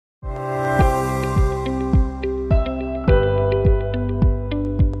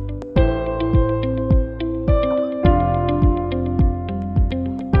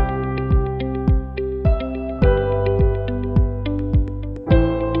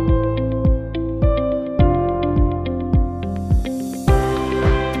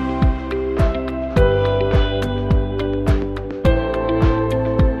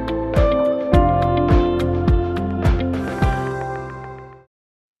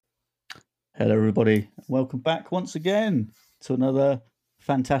Hello, everybody. Welcome back once again to another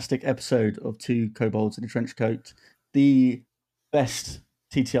fantastic episode of Two Kobolds in a Trench Coat, the best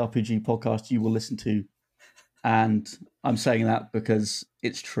TTRPG podcast you will listen to. And I'm saying that because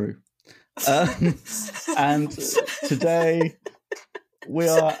it's true. And today we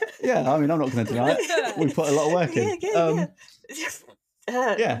are, I'm not going to deny it. We put a lot of work in.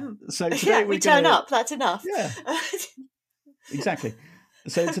 So today we turn up. That's enough. Yeah, exactly.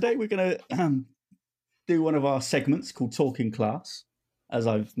 So today we're going to do one of our segments called Talking Class, as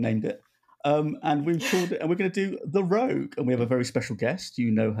I've named it. And we're going to do The Rogue. And we have a very special guest. You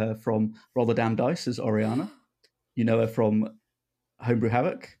know her from Roll the Damn Dice as Oriana. You know her from Homebrew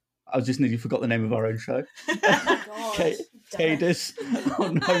Havoc. I just nearly forgot the name of our own show. Cadis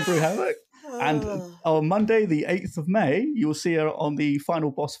on Homebrew Havoc. And on Monday, the 8th of May, you will see her on the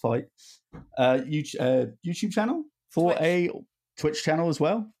Final Boss Fight YouTube channel for a Twitch channel as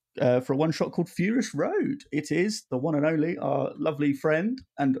well. For a one-shot called Furious Road. It is the one and only, our lovely friend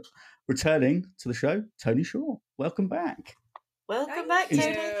and returning to the show, Toni Shaw. Welcome back. Welcome back,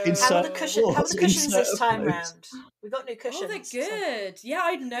 Toni. How are the cushions this time round? We got new cushions. Oh, they're good. So. Yeah,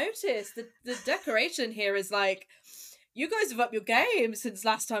 I noticed the decoration here is like, you guys have upped your game since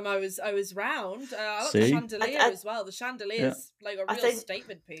last time I was round. I got the chandelier as well. The chandelier is like a real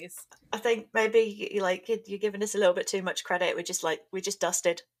statement piece. I think maybe you're giving us a little bit too much credit. We just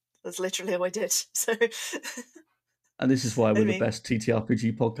dusted. That's literally what I did. So, and this is why we're the best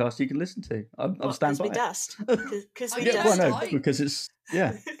TTRPG podcast you can listen to. I'll stand by it. Dust. Because we dust. Well, no, because it's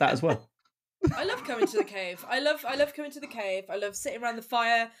that as well. I love coming to the cave. I love coming to the cave. I love sitting around the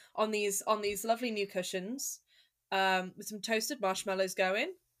fire on these lovely new cushions, with some toasted marshmallows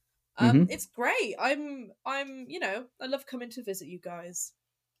going. It's great. I love coming to visit you guys.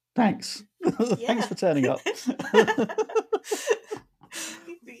 Thanks. Thanks for turning up.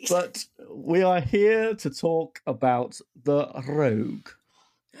 But we are here to talk about the Rogue.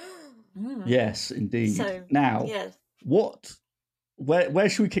 Yes, indeed. So, now, where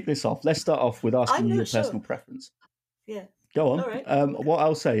should we kick this off? Let's start off with asking you your personal preference. Yeah. Go on. All right. What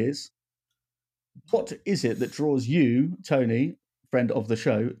I'll say is, what is it that draws you, Toni, friend of the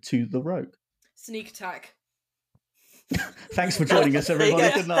show, to the Rogue? Sneak attack. Thanks for joining us,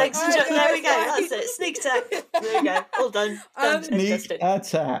 everybody. Good night. There we go. That's it. Sneak attack. There we go. All done. Sneak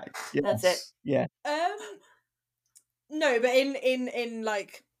attack. Yes. That's it. Yeah. No, but in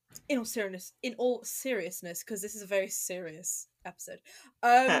all seriousness, because this is a very serious episode.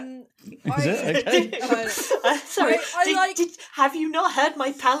 Is it? Okay. Sorry. Have you not heard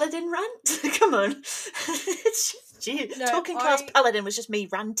my paladin rant? Come on. Talking class paladin was just me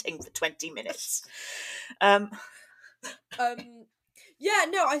ranting for 20 minutes. I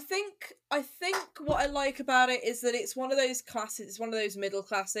think what I like about it is that it's one of those classes, it's one of those middle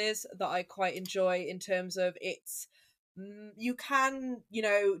classes that I quite enjoy in terms of it's, you can,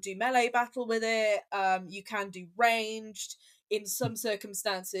 do melee battle with it, you can do ranged. In some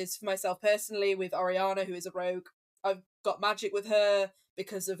circumstances, for myself personally, with Oriana, who is a rogue, I've got magic with her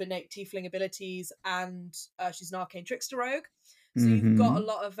because of innate tiefling abilities, and she's an arcane trickster rogue. So you've got a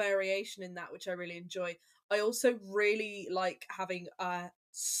lot of variation in that, which I really enjoy. I also really like having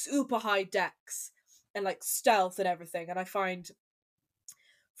super high dex and like stealth and everything. And I find,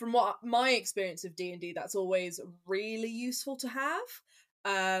 from what my experience of D&D, that's always really useful to have.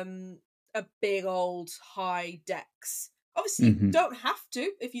 A big old high dex. Obviously, you don't have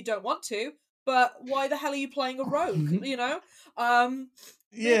to if you don't want to, but why the hell are you playing a rogue? Barbarian,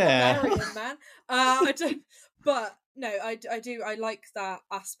 man. I don't. But no, I do. I like that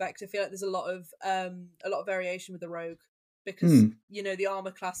aspect. I feel like there's a lot of variation with the rogue because the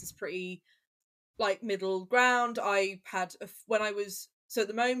armor class is pretty like middle ground. I had so at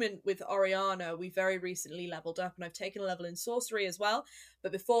the moment with Oriana, we very recently leveled up, and I've taken a level in sorcery as well.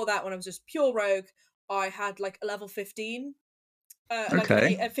 But before that, when I was just pure rogue, I had like a level 15. Okay. Like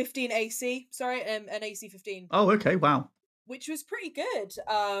a 15 AC. Sorry, an AC 15. Oh, okay. Wow. Which was pretty good.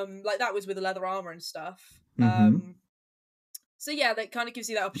 Like that was with the leather armor and stuff. So yeah, that kind of gives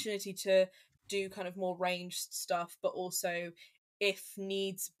you that opportunity to do kind of more ranged stuff, but also, if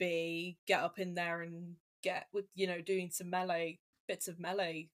needs be, get up in there and get with doing some bits of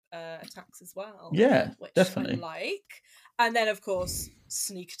melee attacks as well. Yeah, which definitely. I like. And then of course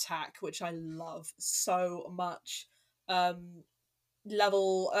sneak attack, which I love so much. With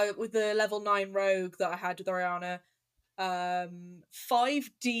the level 9 rogue that I had with Oriana,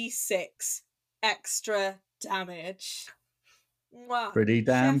 5d6 extra damage. Wow. Pretty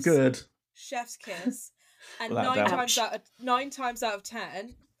damn good. Chef's kiss. And Without doubt. 9 times out of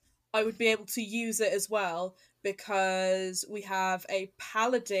 10, I would be able to use it as well, because we have a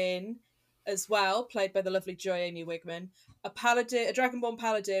paladin as well, played by the lovely Joy Amy Wigman, a paladin, a Dragonborn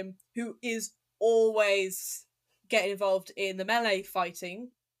paladin who is always getting involved in the melee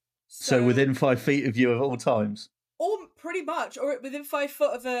fighting. So within 5 feet of you at all times. Or pretty much, or within 5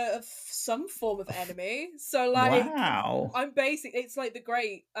 foot of some form of enemy. So like, wow, I'm basic. It's like the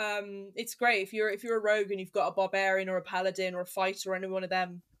great. It's great if you're a rogue and you've got a barbarian or a paladin or a fighter or any one of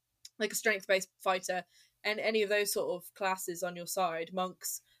them, like a strength based fighter, and any of those sort of classes on your side,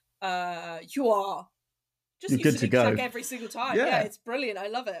 monks. You are just you're use good to sneak go attack every single time. Yeah, it's brilliant. I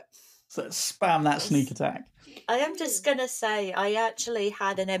love it. So let's spam that sneak attack. I am just gonna say I actually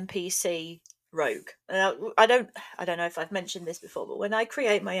had an NPC rogue. I don't know if I've mentioned this before, but when I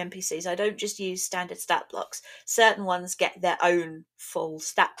create my NPCs, I don't just use standard stat blocks. Certain ones get their own full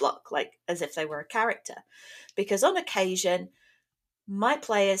stat block, like as if they were a character, because on occasion my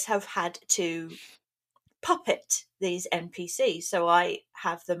players have had to puppet these NPCs, so I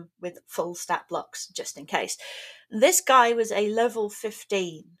have them with full stat blocks just in case. This guy was a level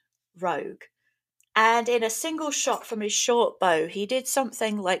 15 rogue, and in a single shot from his short bow, he did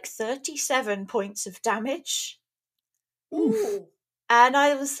something like 37 points of damage. Ooh. And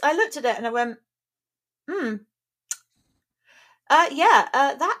I looked at it and I went,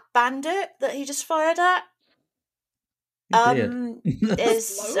 that bandit that he just fired at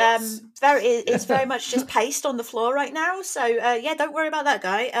is very much just paste on the floor right now. So yeah, don't worry about that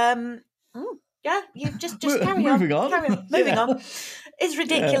guy. Yeah, you just carry on. Moving on. It's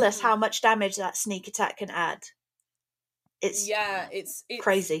ridiculous how much damage that sneak attack can add. It's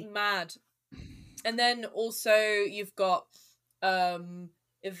crazy, mad. And then also you've got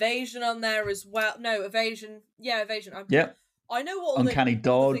evasion on there as well. No, evasion. Yeah, evasion. I know what uncanny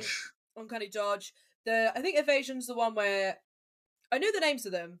dodge. Uncanny dodge. I think evasion's the one where I know the names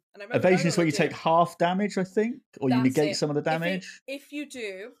of them, and I remember. Evasion is where you take half damage, I think, or you negate some of the damage. If you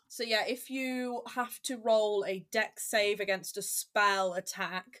do, so yeah, if you have to roll a dex save against a spell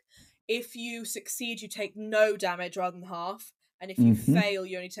attack, if you succeed, you take no damage rather than half, and if you fail,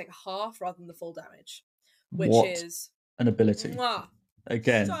 you only take half rather than the full damage, which is an ability.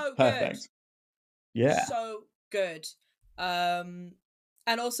 Again, so perfect. Good. Yeah, so good.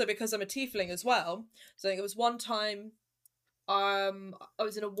 And also because I'm a tiefling as well, so I think it was one time. I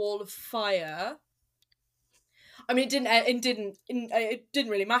was in a wall of fire. I mean, it didn't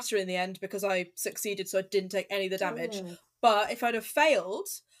really matter in the end because I succeeded, so I didn't take any of the damage. But if I'd have failed,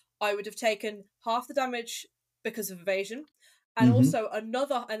 I would have taken half the damage because of evasion, and also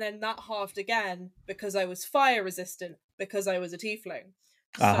another, and then that halved again because I was fire resistant because I was a tiefling.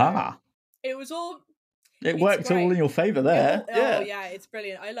 So it was all. It worked all in your favour there. Oh yeah, it's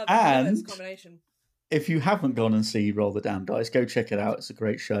brilliant. I love it. I love this combination. If you haven't gone and seen Roll the Damn Dice, go check it out. It's a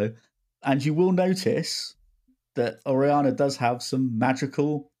great show. And you will notice that Oriana does have some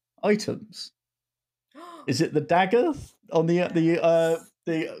magical items. Is it the dagger on the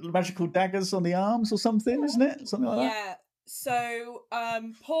magical daggers on the arms or something, isn't it? Something like that? Yeah. So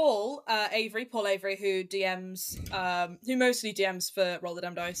Paul Avery, who DMs, who mostly DMs for Roll the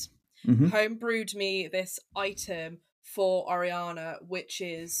Damn Dice, homebrewed me this item for Oriana, which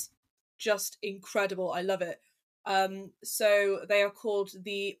is just incredible. I love it. So they are called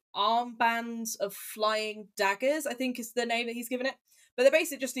the armbands of flying daggers, I think is the name that he's given it. But they're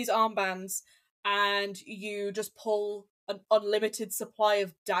basically just these armbands, and you just pull an unlimited supply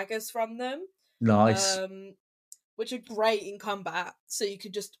of daggers from them. Nice. Which are great in combat. So you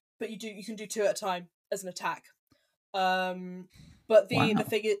could just, you can do 2 at a time as an attack. But the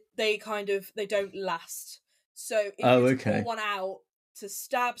thing is, they don't last. So if you pull one out to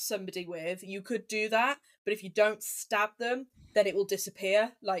stab somebody with, you could do that, but if you don't stab them, then it will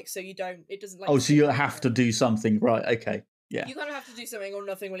disappear. Like, so you don't, it doesn't like. So you have to do something, right? Okay, yeah. You kind of have to do something, or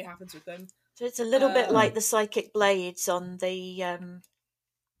nothing really happens with them. So it's a little bit like the psychic blades on the.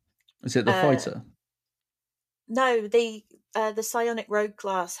 Is it the fighter? No, the psionic rogue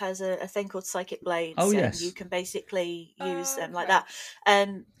class has a thing called psychic blades. Oh yes. And you can basically use them like that,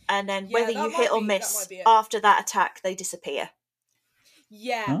 and then whether you hit or miss after that attack, they disappear.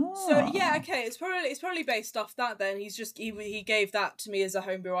 Yeah. So yeah, okay. It's probably based off that. Then he gave that to me as a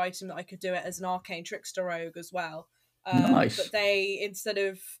homebrew item that I could do it as an arcane trickster rogue as well. Nice. But they, instead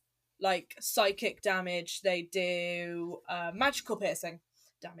of like psychic damage, they do magical piercing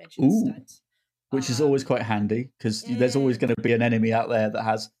damage instead. Which is always quite handy because there's always going to be an enemy out there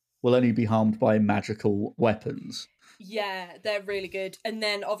that will only be harmed by magical weapons. Yeah, they're really good. And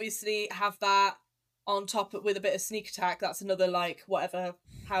then obviously have that on top with a bit of sneak attack. That's another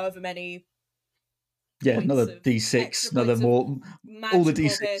however many Yeah, points another of D6, extra another points of more, all the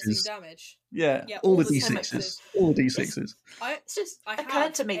magical piercing D6s. damage. Yeah, Yeah, all the the D6s, sixes. all the It's, D6s. it's just I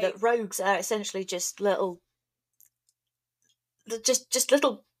occurred to have me a- that rogues are essentially just little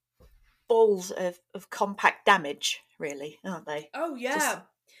balls of compact damage, really, aren't they? Oh yeah, Just-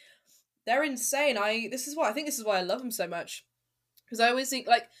 they're insane. This is why I love them so much, because I always think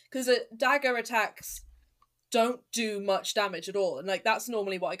because dagger attacks don't do much damage at all, and that's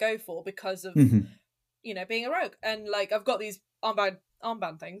normally what I go for because of Mhm. being a rogue, and I've got these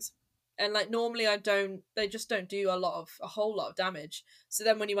armband things, and normally they just don't do a whole lot of damage. So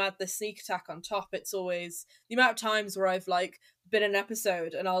then when you add the sneak attack on top, it's always the amount of times where I've been in an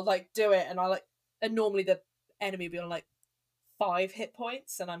episode and I'll do it, and normally the enemy will be on 5 hit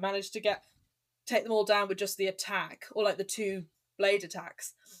points, and I managed to take them all down with just the attack, or the 2 blade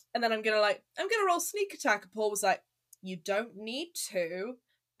attacks, and then I'm gonna roll sneak attack, and Paul was like, "You don't need to."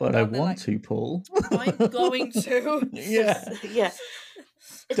 But I And they're want to, Paul. I'm going to. Yeah. yeah.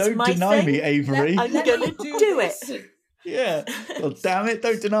 It's Don't my deny thing. me, Avery. I'm Let gonna me do it. this. Yeah. Well, damn it,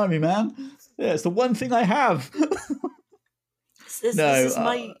 don't deny me, man. Yeah, it's the one thing I have. This is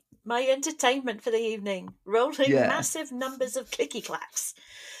No, my entertainment for the evening. Rolling Yeah. massive numbers of clicky clacks.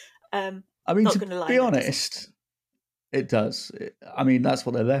 I mean, Not to gonna lie, be that doesn't- honest, it does. I mean, that's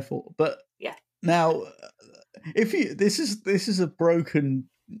what they're there for. But Yeah. now, if you this is a broken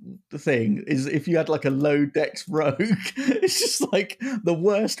thing. Is if you had a low dex rogue, it's just the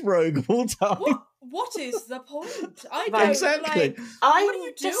worst rogue of all time. What is the point? I Right. don't Exactly. what are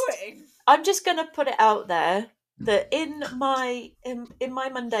you doing? I'm just gonna put it out there that in my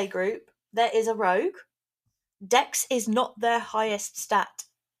Monday group there is a rogue. Dex is not their highest stat.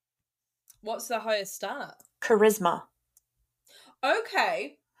 What's the highest stat? Charisma.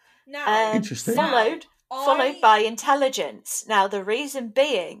 Okay. Now, Interesting. Followed by intelligence. Now the reason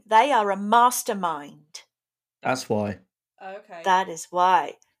being they are a mastermind. That's why. Okay. That is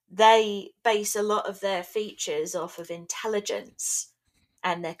why they base a lot of their features off of intelligence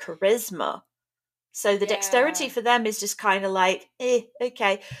and their charisma. So the dexterity Yeah. for them is just kind of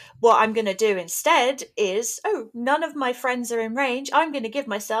okay. What I'm going to do instead is, none of my friends are in range. I'm going to give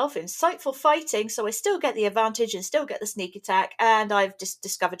myself insightful fighting, so I still get the advantage and still get the sneak attack, and I've just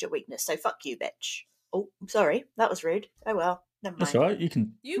discovered your weakness, so fuck you, bitch. Oh, sorry, that was rude. Oh well, never mind. That's all right. You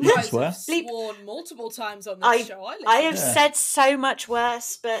can guys swear. have sworn multiple times on this show. I have Yeah. said so much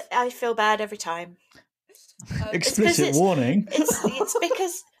worse, but I feel bad every time. Explicit warning.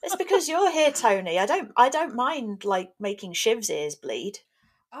 It's because you're here, Tony. I don't mind making Shiv's ears bleed.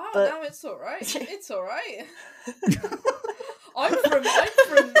 Oh but- no, it's all right. It's all right. I'm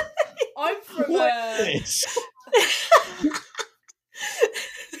from. What is this?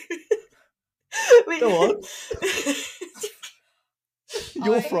 Go on.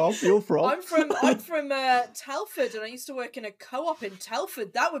 You're from. I'm from Telford, and I used to work in a co-op in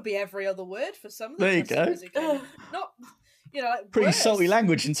Telford. That would be every other word for some of the There you go. customers who came in. Not, Pretty worse. salty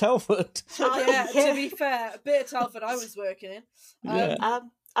language in Telford. Yeah, to be fair, a bit of Telford I was working in. Yeah.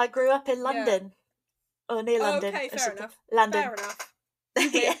 I grew up in London, or near London. Okay, fair enough. London. Fair enough.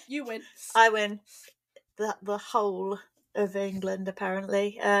 You win. Yeah. You win. I win. The whole of England,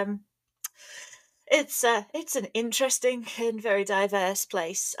 apparently. It's an interesting and very diverse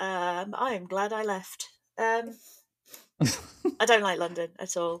place. I am glad I left. I don't like London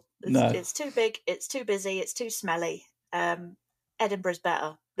at all. It's too big. It's too busy. It's too smelly. Edinburgh's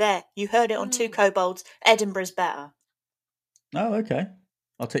better. There, you heard it on Two Kobolds. Edinburgh's better. Oh, okay.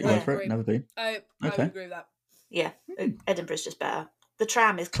 I'll take your Yeah. word for it. Never been. I would Okay. agree with that. Yeah, Edinburgh's just better. The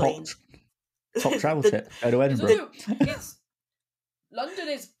tram is clean. Top travel The- tip. Go to It's Edinburgh. also, London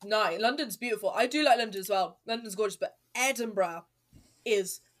is nice. London's beautiful. I do like London as well. London's gorgeous, but Edinburgh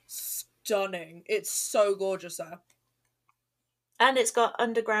is stunning. It's so gorgeous there. And it's got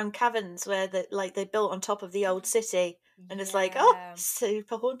underground caverns where they built on top of the old city, and it's Yeah.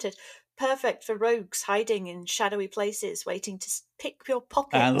 super haunted. Perfect for rogues hiding in shadowy places, waiting to pick your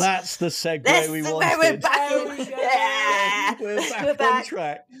pocket. And that's the segue we where wanted. we're back There in. we go. Yeah, We're back on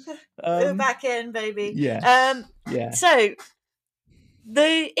track. we're back in, baby. Yeah. Yeah. So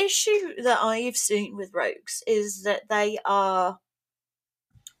the issue that I've seen with rogues is that they are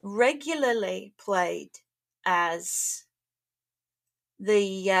regularly played as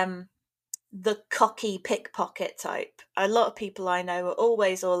the cocky pickpocket type. A lot of people I know are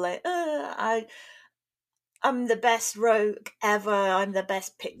always all like, I'm the best rogue ever, I'm the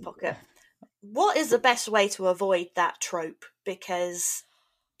best pickpocket. What is the best way to avoid that trope? Because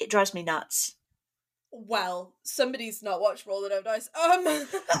it drives me nuts. Well, somebody's not watched Roll the Dice.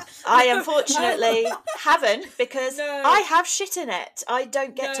 I unfortunately haven't, because No. I have shit in it. I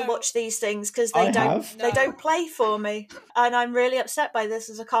don't get to No. watch these things because I they have. don't play for me, and I'm really upset by this,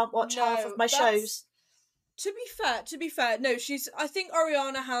 as I can't watch half of my shows. To be fair, no, I think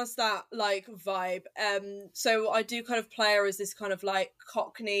Ariana has that like vibe. So I do kind of play her as this kind of like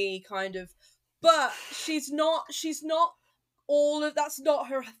Cockney kind of, but she's not all of that's not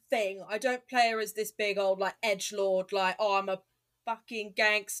her thing. I don't play her as this big old like edgelord, like, oh, I'm a fucking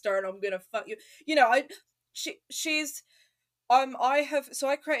gangster and I'm gonna fuck you. You know, she's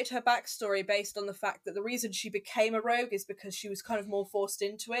I created her backstory based on the fact that the reason she became a rogue is because she was kind of more forced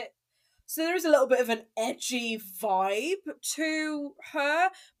into it. So there is a little bit of an edgy vibe to her,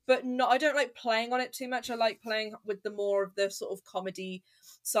 but I don't like playing on it too much. I like playing with the more of the sort of comedy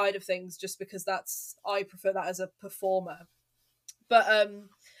side of things, just because I prefer that as a performer. But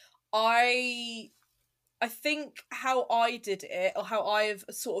I think how I did it, or how I've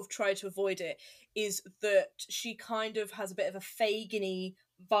sort of tried to avoid it, is that she kind of has a bit of a Fagin-y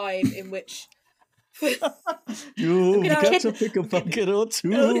vibe in which You got to pick a bucket or two.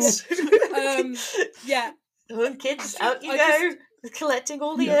 Yeah. Oh, kids, out you go, collecting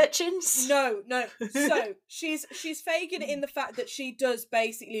all the urchins. No. So she's Fagin in the fact that she does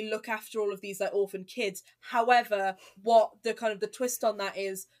basically look after all of these like orphan kids. However, what the kind of the twist on that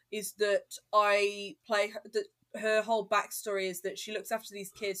is that I play her whole backstory is that she looks after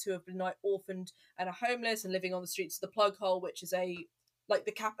these kids who have been like orphaned and are homeless and living on the streets of the Plug Hole, which is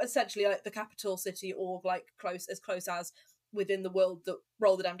like essentially like the capital city, or like close as within the world that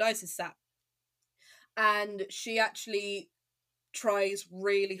Roll the Damn Dice is sat. And she actually tries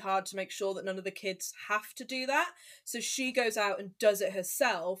really hard to make sure that none of the kids have to do that. So she goes out and does it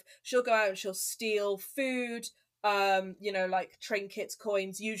herself. She'll go out and she'll steal food, like trinkets,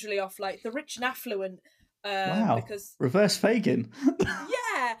 coins, usually off like the rich and affluent. Wow. Because reverse Fagin.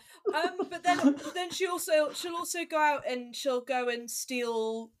 Yeah. But then she'll also go out and she'll go and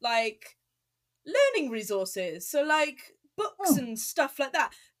steal like learning resources. So like books and stuff like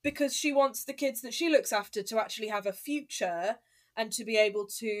that, because she wants the kids that she looks after to actually have a future and to be able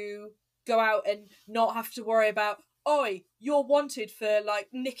to go out and not have to worry about, oi, you're wanted for like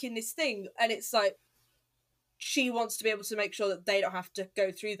nicking this thing. And it's like, she wants to be able to make sure that they don't have to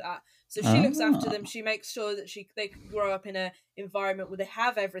go through that. So she looks after them. She makes sure that they can grow up in an environment where they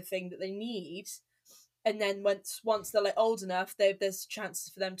have everything that they need. And then once they're like old enough, there's chances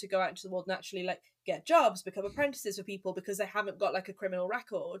for them to go out into the world and actually like get jobs, become apprentices for people, because they haven't got like a criminal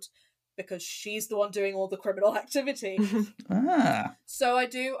record, because she's the one doing all the criminal activity. So I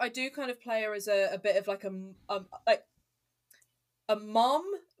do kind of play her as a bit of like a mom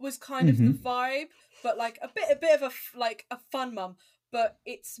was kind of the vibe, but like a bit of a fun mum, but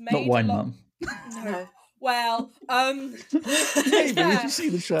it's made not wine mum. No. Well, maybe did you see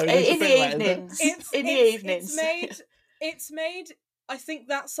the show? In the evenings. It's made. I think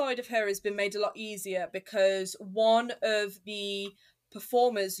that side of her has been made a lot easier, because one of the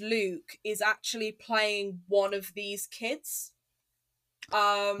performers, Luke, is actually playing one of these kids.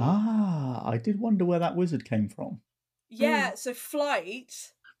 I did wonder where that wizard came from. Yeah, so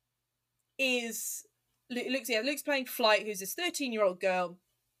Flight is Luke's playing Flight, who's this 13-year-old girl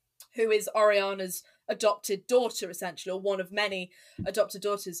who is Ariana's adopted daughter, essentially, or one of many adopted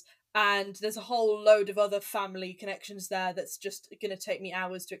daughters. And there's a whole load of other family connections there that's just going to take me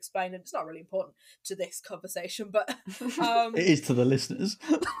hours to explain, and it's not really important to this conversation, but it is to the listeners.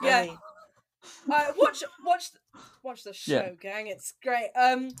 Yeah. Watch the show, gang. It's great.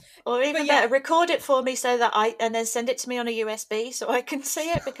 Or even better, record it for me and then send it to me on a USB so I can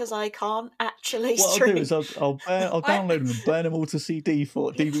see it, because I can't actually stream. What I'll do is I'll download them and burn them all to DVD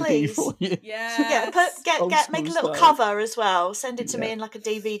for you. Yeah. Make a little cover as well. Send it to me in like a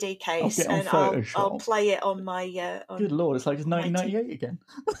DVD case, and I'll play it on my. Good Lord, it's like it's 1998 again.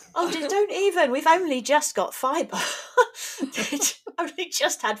 Oh, don't even. We've only just got fibre. Only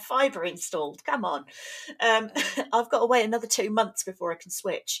just had fibre installed. Come on. I've got to wait another 2 months before I can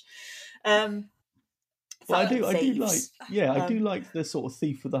switch. Well, I do like the sort of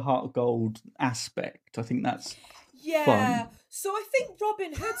Thief with the Heart of Gold aspect. I think that's fun. So I think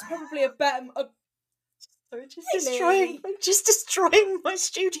Robin Hood's probably a better. Just destroying my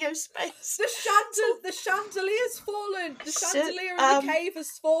studio space. The chandelier's fallen. The chandelier in the cave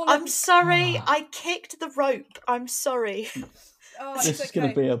has fallen. I'm sorry. I kicked the rope. I'm sorry. Oh, this is going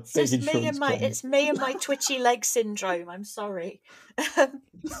to be a big insurance claim. It's me and my twitchy leg syndrome. I'm sorry.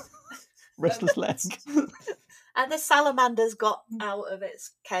 Restless leg. And the salamander's got out of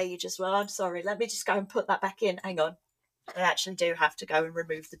its cage as well. I'm sorry. Let me just go and put that back in. Hang on. I actually do have to go and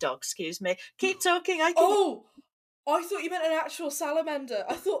remove the dog. Excuse me. Keep talking. I can. Oh, I thought you meant an actual salamander.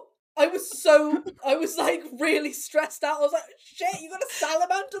 I was like really stressed out. I was like, shit, you got a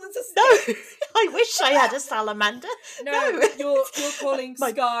salamander that's No, escaped? I wish I had a salamander. No, No. you're calling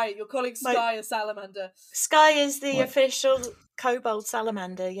My- Sky. You're calling Sky a salamander. Sky is the What? official kobold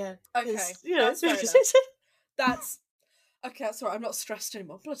salamander, yeah. Okay, 'Cause, you know, that's fair enough. That's okay. That's all right. I'm not stressed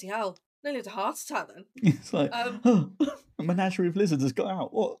anymore. Bloody hell! Nearly had a heart attack then. It's like, Um, a menagerie of lizards has got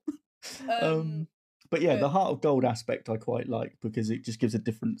out. What? But yeah, the Heart of Gold aspect I quite like because it just gives a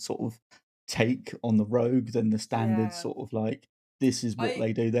different sort of take on the rogue than the standard Yeah. sort of like, this is what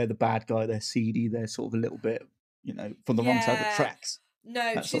they do. They're the bad guy. They're seedy. They're sort of a little bit, from the wrong side of the Yeah. tracks.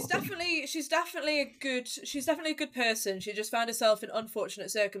 No, that she's sort of thing. definitely a good person. She just found herself in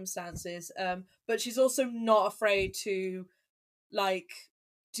unfortunate circumstances. But she's also not afraid to like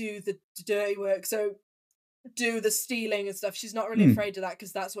do the dirty work. So do the stealing and stuff. She's not really afraid of that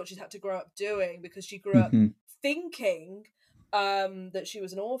because that's what she's had to grow up doing because she grew up thinking that she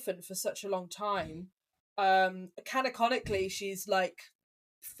was an orphan for such a long time. Canonically, she's like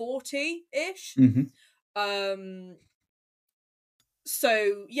 40-ish.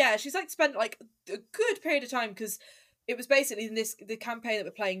 So yeah, she's like spent like a good period of time because it was basically in the campaign that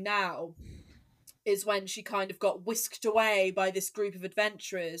we're playing now is when she kind of got whisked away by this group of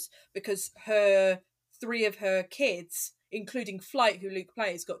adventurers because three of her kids, including Flight, who Luke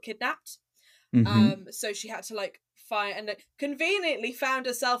plays, got kidnapped. So she had to like find and conveniently found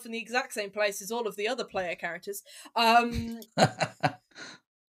herself in the exact same place as all of the other player characters. And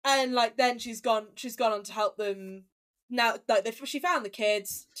like then she's gone on to help them. Now, like she found the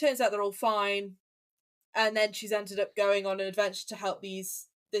kids. Turns out they're all fine, and then she's ended up going on an adventure to help this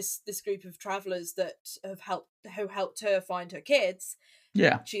group of travelers that who helped her find her kids.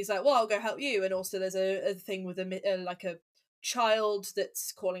 Yeah, she's like, well, I'll go help you. And also, there's a thing with like a child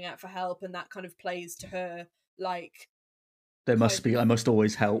that's calling out for help, and that kind of plays to her like. There must be. I must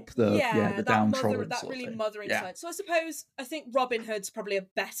always help the downtrodden. That really mothering yeah. side. So I think Robin Hood's probably a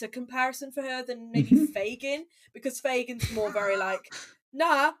better comparison for her than maybe Fagin, because Fagin's more very like,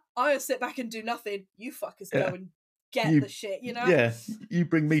 nah, I'm gonna sit back and do nothing. You fuckers go and get the shit, Yeah, you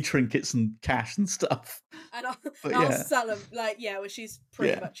bring me trinkets and cash and stuff, and I'll sell them. Like, well, she's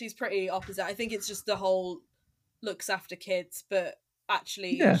pretty opposite. I think it's just the whole looks after kids, but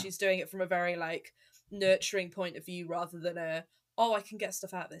actually she's doing it from a very like nurturing point of view rather than I can get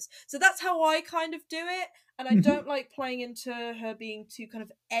stuff out of this. So that's how I kind of do it, and I don't like playing into her being too kind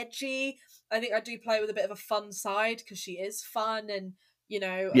of edgy. I think I do play with a bit of a fun side because she is fun and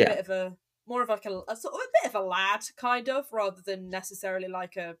a bit of a more of like a sort of a bit of a lad kind of rather than necessarily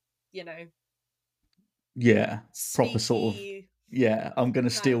like a proper sort of I'm gonna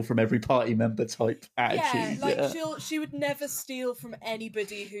steal from every party member type attitude. She would never steal from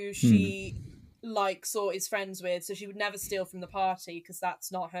anybody who she likes or is friends with, so she would never steal from the party because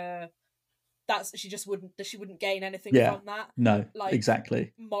that's not her. She wouldn't gain anything from that. No, like,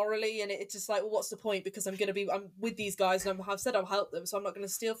 exactly. Morally, and it's just like, well, what's the point? Because I'm with these guys and I've said I'll help them, so I'm not going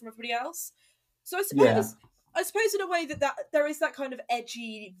to steal from everybody else. So I suppose in a way that there is that kind of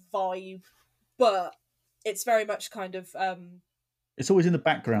edgy vibe, but it's very much kind of it's always in the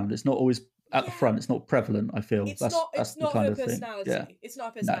background. It's not always at the front. It's not prevalent. I feel it's that's not the kind her of personality. Thing. Yeah. It's not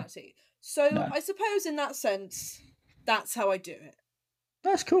her personality. So I suppose in that sense, that's how I do it.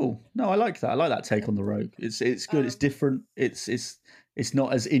 That's cool. No, I like that. I like that take on the rogue. It's good. It's different. It's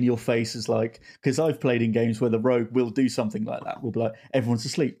not as in your face as like, because I've played in games where the rogue will do something like that. We'll be like, everyone's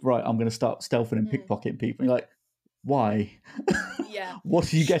asleep, right? I'm going to start stealthing and pickpocketing people. And you're like, why? Yeah.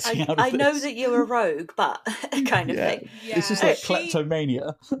 What are you getting out of this? I know that you're a rogue, but kind of thing. Yeah. It's just like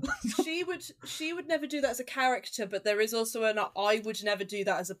kleptomania. she would never do that as a character, but there is also I would never do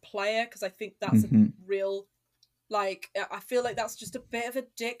that as a player because I think that's a real. Like, I feel like that's just a bit of a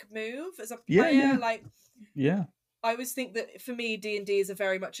dick move as a player. Yeah. Like, I always think that for me, D&D is a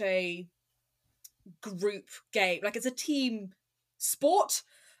very much a group game. Like, it's a team sport.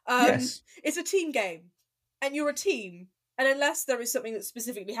 Yes. It's a team game, and you're a team. And unless there is something that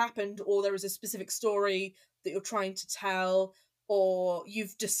specifically happened, or there is a specific story that you're trying to tell, or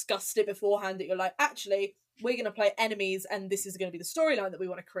you've discussed it beforehand that you're like, actually, we're going to play enemies, and this is going to be the storyline that we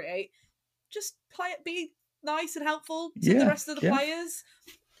want to create. Just play it. Be nice and helpful to the rest of the players,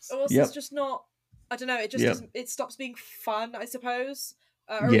 or else it's just not. I don't know. It just doesn't. It stops being fun, I suppose.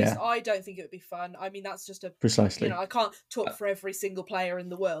 Or at least I don't think it would be fun. I mean, that's just precisely. I can't talk for every single player in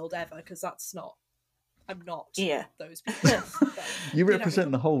the world ever because that's not. I'm not. Those people. You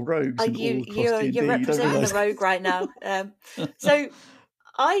represent the whole rogues. You're representing the rogue right now. So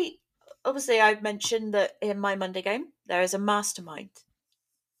I obviously I mentioned that in my Monday game there is a mastermind.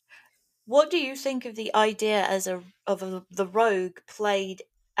 What do you think of the idea the rogue played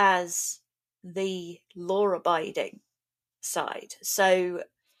as the law-abiding side? So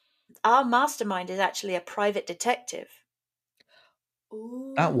our mastermind is actually a private detective.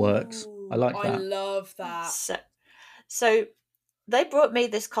 That works. I like I that. love that. So they brought me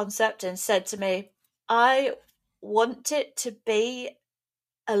this concept and said to me, I want it to be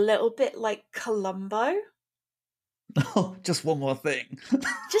a little bit like Columbo. Oh, just one more thing.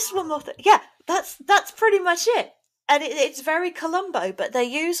 Just one more thing. Yeah, that's pretty much it. And it's very Columbo, but they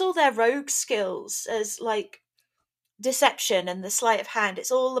use all their rogue skills as like deception and the sleight of hand.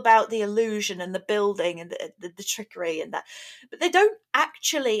 It's all about the illusion and the building and the trickery and that. But they don't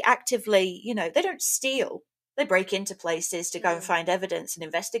actually actively, they don't steal. They break into places to go and find evidence and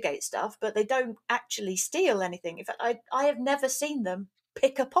investigate stuff, but they don't actually steal anything. In fact, I have never seen them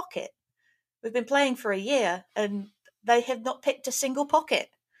pick a pocket. We've been playing for a year and they have not picked a single pocket.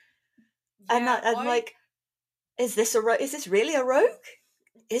 Yeah, And I'm like, is this really a rogue?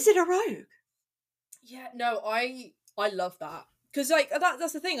 Is it a rogue? Yeah, no, I love that. Because, like,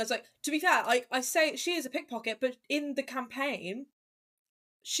 that's the thing. I was like, to be fair, I say she is a pickpocket, but in the campaign,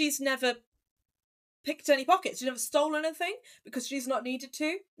 she's never picked any pockets. She's never stolen anything because she's not needed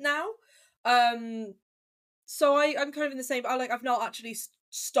to now. So I'm kind of in the same. I've not actually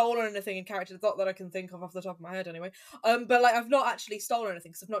stolen anything in character, not that I can think of off the top of my head, anyway. But like I've not actually stolen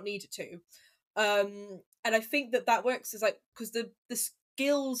anything because I've not needed to. And I think that works is like because the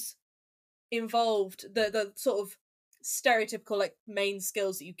skills involved, the sort of stereotypical like main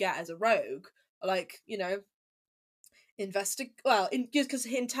skills that you get as a rogue, are like because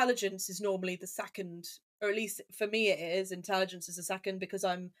intelligence is normally the second, or at least for me it is. Intelligence is the second because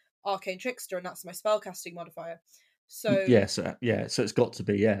I'm arcane trickster and that's my spellcasting modifier. So so it's got to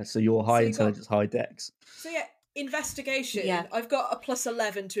be so you're high intelligence, high dex. So yeah, investigation. Yeah. I've got a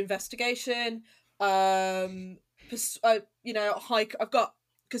 +11 to investigation. High. I've got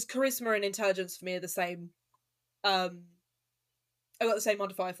because charisma and intelligence for me are the same. I've got the same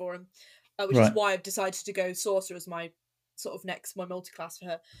modifier for them, which is why I've decided to go sorcerer as my sort of my multi-class for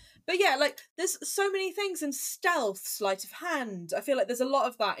her. But yeah, like there's so many things in stealth, sleight of hand. I feel like there's a lot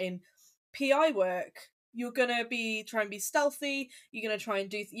of that in PI work. You're gonna try and be stealthy. You're gonna try and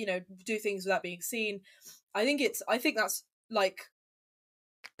do things without being seen. I think that's like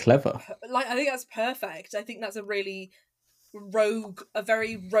clever. Like I think that's perfect. I think that's a really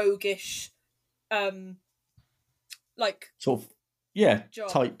very roguish, like sort of job.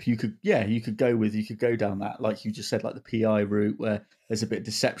 type you could go down that, like you just said, like the PI route where there's a bit of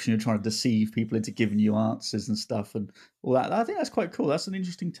deception. You're trying to deceive people into giving you answers and stuff and all that. I think that's quite cool. That's an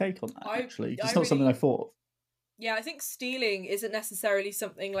interesting take on that, actually. It's not something I thought of. Yeah, I think stealing isn't necessarily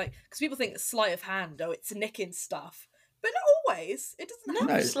something like, because people think sleight of hand, it's nicking stuff, but not always. It doesn't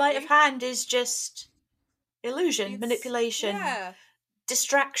have to. Sleight of hand is just illusion, manipulation,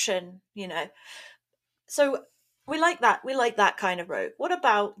 distraction. So we like that. We like that kind of rogue. What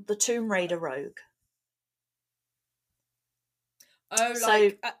about the Tomb Raider rogue?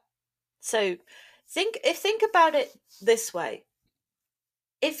 So think about it this way.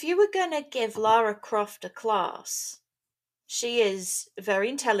 If you were going to give Lara Croft a class, she is very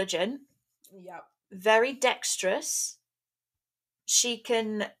intelligent, very dexterous. She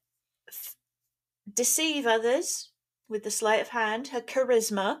can deceive others with the sleight of hand, her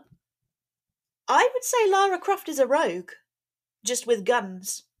charisma. I would say Lara Croft is a rogue, just with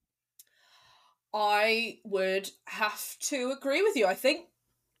guns. I would have to agree with you. I think,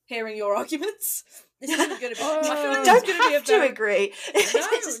 hearing your arguments, this isn't going to be. I feel like don't have to agree.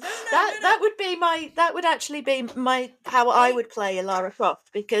 That would actually be how I would play a Lara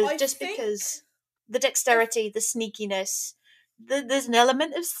Croft, because the dexterity, the sneakiness. There's an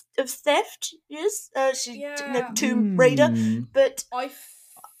element of theft. Yes, she's Tomb Raider, but I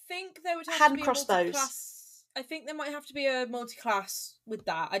think there would have hand to be crossbows. I think there might have to be a multi-class with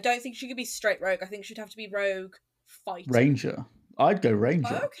that. I don't think she could be straight rogue. I think she'd have to be rogue fighter. Ranger. I'd go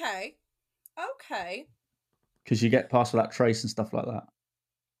ranger. Okay. Because you get past without trace and stuff like that.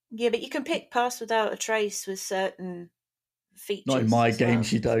 Yeah, but you can pick pass without a trace with certain features. Not in my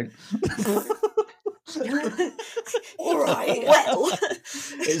games, you don't. All right. Well,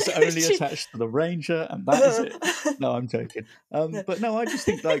 it's only attached to the ranger, and that is it. No, I'm joking. But no, I just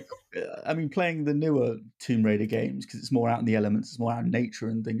think playing the newer Tomb Raider games, because it's more out in the elements, it's more out in nature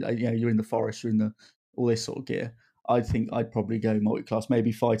and things. You're in the forest, you're in all this sort of gear. I think I'd probably go multi-class,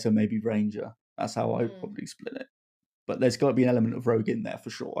 maybe fighter, maybe ranger. That's how I'd probably split it. But there's got to be an element of rogue in there for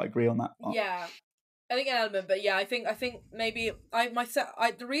sure. I agree on that part. Yeah. I think an element, but yeah, I think maybe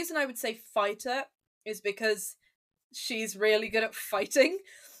the reason I would say fighter is because she's really good at fighting,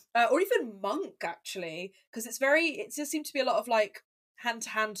 or even monk actually, because it just seems to be a lot of like hand to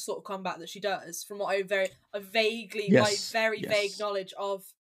hand sort of combat that she does. From what I vaguely my very vague knowledge of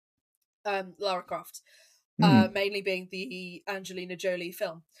Lara Croft, mainly being the Angelina Jolie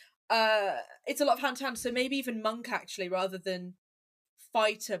film. It's a lot of hand to hand, so maybe even monk actually rather than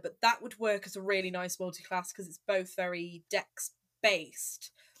fighter, but that would work as a really nice multi-class because it's both very dex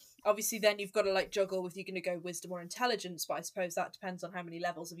based. Obviously then you've got to like juggle with, you're going to go wisdom or intelligence, but I suppose that depends on how many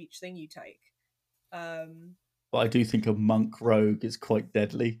levels of each thing you take. But I do think a monk rogue is quite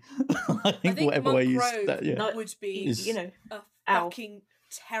deadly. I think whatever way you that would be a ow. fucking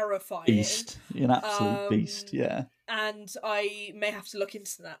terrifying beast, an absolute beast. Yeah, and I may have to look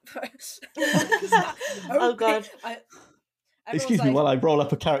into that. Oh god. Excuse me while I roll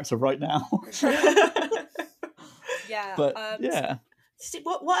up a character right now. Yeah, but yeah. See,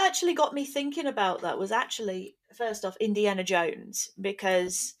 what actually got me thinking about that was actually, first off, Indiana Jones,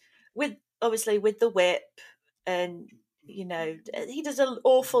 because obviously with the whip, and he does an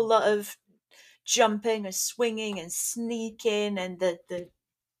awful lot of jumping and swinging and sneaking, and the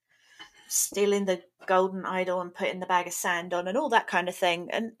stealing the golden idol and putting the bag of sand on and all that kind of thing.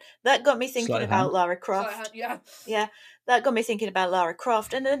 And that got me thinking about Lara Croft. Yeah, that got me thinking about Lara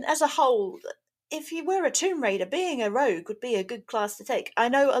Croft. And then as a whole, if you were a Tomb Raider, being a rogue would be a good class to take. I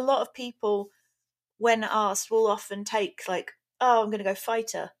know a lot of people, when asked, will often take like, oh, I'm going to go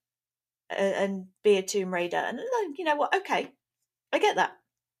fighter and be a Tomb Raider. And you know what? Okay, I get that.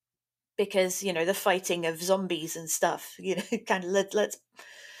 Because, the fighting of zombies and stuff, kind of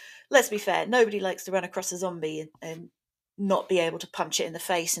let's be fair, nobody likes to run across a zombie and not be able to punch it in the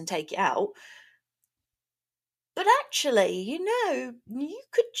face and take it out. But actually, you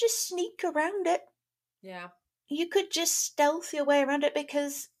could just sneak around it. Yeah. You could just stealth your way around it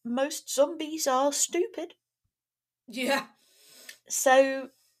because most zombies are stupid. Yeah. So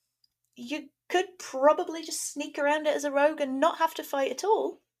you could probably just sneak around it as a rogue and not have to fight at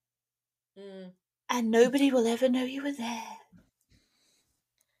all. And nobody will ever know you were there.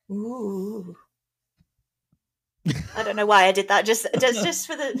 Ooh. I don't know why I did that. Just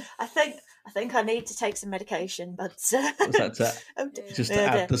for the. I think I need to take some medication, but just to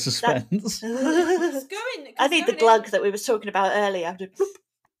add the suspense. I need the glug that we were talking about earlier.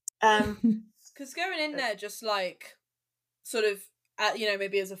 Because going in there just like sort of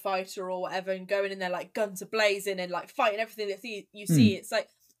maybe as a fighter or whatever, and going in there like guns are blazing and like fighting everything that you see, it's like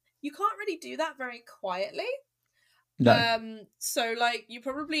you can't really do that very quietly. No. So like you're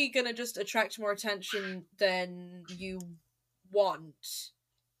probably gonna just attract more attention than you want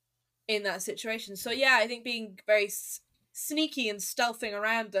in that situation. So yeah, I think being very sneaky and stealthing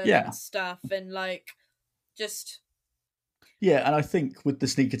around them and stuff, and like just and I think with the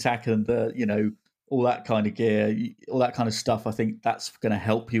sneak attack and the all that kind of gear, all that kind of stuff, I think that's going to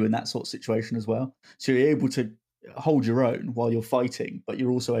help you in that sort of situation as well. So you're able to hold your own while you're fighting, but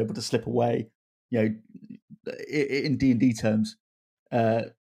you're also able to slip away. In D&D terms,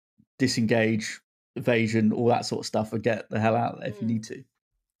 disengage, evasion, all that sort of stuff, and get the hell out there if you need to.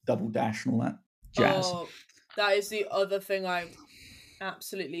 Double dash and all that jazz. Oh, that is the other thing I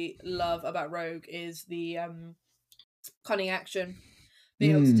absolutely love about Rogue is the cunning action.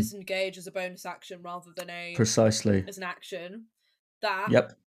 Being able to disengage as a bonus action rather than precisely as an action. That.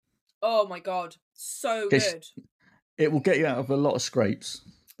 Yep. Oh my god, so good. It will get you out of a lot of scrapes.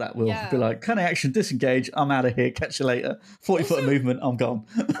 That will be like, cunning action, disengage, I'm out of here, catch you later. 40-foot of movement, I'm gone.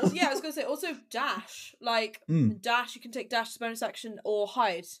 Yeah, I was going to say, also dash. Like, dash, you can take dash as bonus action or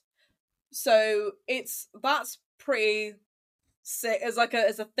hide. So that's pretty sick. As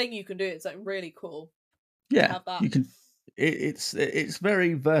a thing you can do, it's like really cool. Yeah, have that. You can. It's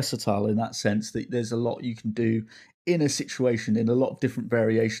very versatile in that sense that there's a lot you can do in a situation, in a lot of different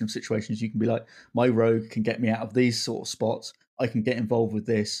variation of situations. You can be like, my rogue can get me out of these sort of spots. I can get involved with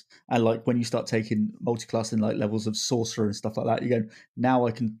this. And like when you start taking multi-class in like levels of sorcerer and stuff like that, you go, now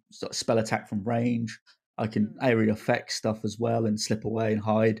I can start spell attack from range. I can area effect stuff as well and slip away and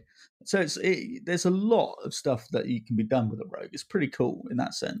hide. So there's a lot of stuff that you can be done with a rogue. It's pretty cool in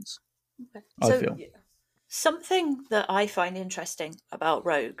that sense. Okay. I feel. Yeah. Something that I find interesting about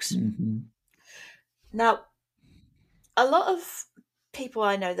rogues. Mm-hmm. Now, a lot of people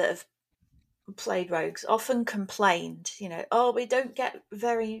I know that have played rogues often complained, we don't get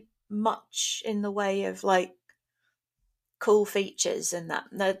very much in the way of like cool features and that.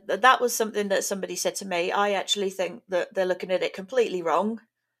 Now, that was something that somebody said to me. I actually think that they're looking at it completely wrong,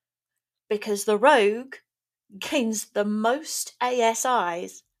 because the rogue gains the most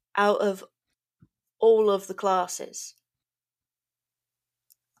ASIs out of all of the classes.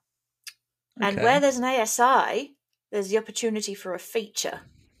 And Okay. where there's an ASI, there's the opportunity for a feature.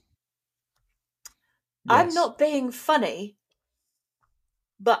 I'm Yes. not being funny,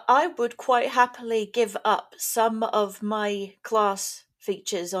 but I would quite happily give up some of my class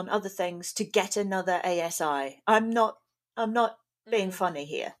features on other things to get another ASI. I'm not being funny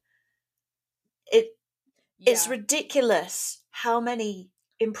here. It's ridiculous how many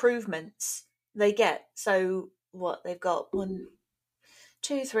improvements they get. So what they've got 1,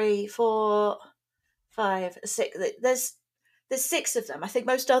 2, 3, 4, 5, 6. There's 6 of them. I think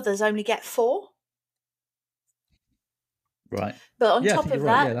most others only get 4. Right. But on Yeah, I top think of you're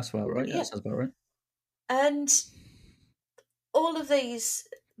right. that, Yeah, that's about right. Yeah, that sounds about right. and all of these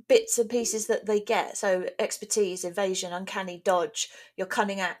bits and pieces that they get, so expertise, evasion, uncanny dodge, your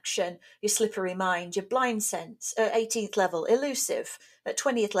cunning action, your slippery mind, your blind sense at 18th level, elusive at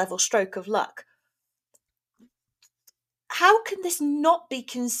 20th level, stroke of luck. How can this not be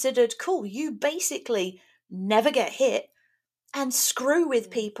considered cool? You basically never get hit and screw with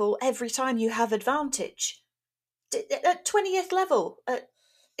people every time you have advantage. At 20th level,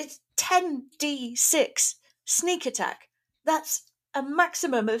 it's 10d6 sneak attack. That's a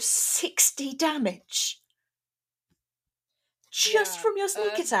maximum of 60 damage. Just from your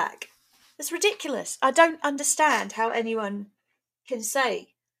sneak attack. It's ridiculous. I don't understand how anyone can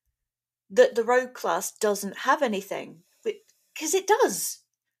say that the rogue class doesn't have anything. Because it does.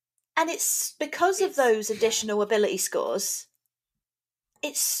 And it's because of those additional ability scores.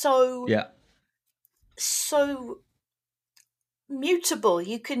 It's so mutable.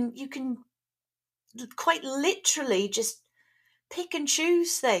 You can quite literally just pick and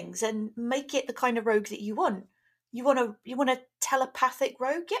choose things and make it the kind of rogue that you want. You want a telepathic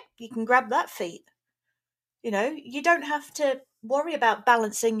rogue? Yep, you can grab that feat. You know, you don't have to worry about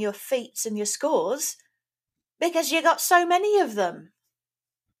balancing your feats and your scores because you got so many of them.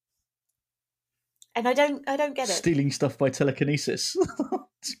 And I don't get it. Stealing stuff by telekinesis.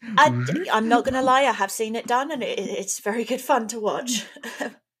 I'm not going to lie, I have seen it done, and it's very good fun to watch.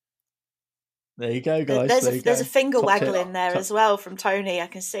 There you go, guys. There's a finger Top waggle tip. in there as well from Toni. I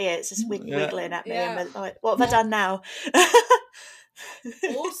can see it. It's just wiggling at me. Yeah. And like, what have I done now?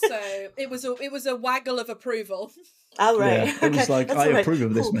 Also, it was a waggle of approval. Oh right, Yeah, it was like, I approve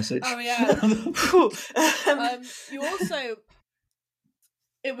of this message. Oh yeah. You also,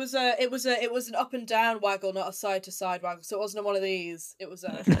 it was an up and down waggle, not a side to side waggle. So it wasn't one of these. It was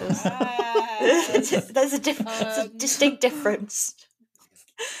a. There's a distinct difference.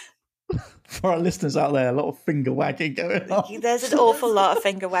 For our listeners out there, a lot of finger wagging going on. There's an awful lot of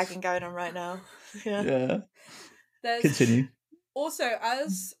finger wagging going on right now. Yeah. Continue. Also,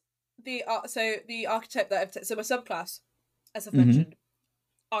 as the archetype that I've so my subclass, as I've mentioned,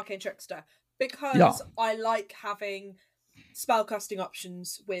 Arcane Trickster, because I like having spellcasting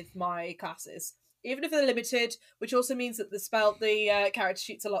options with my classes, even if they're limited, which also means that the character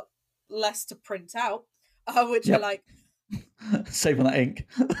sheet's a lot less to print out, which I like. Save on that ink.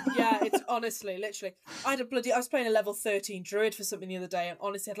 Yeah, it's honestly, literally. I was playing a level 13 druid for something the other day, and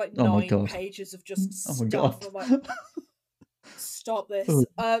honestly, I had like 9 pages of just stuff. I'm like, stop this.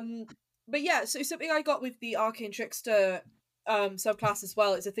 But yeah, so something I got with the Arcane Trickster subclass as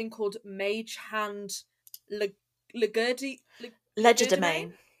well is a thing called Mage Hand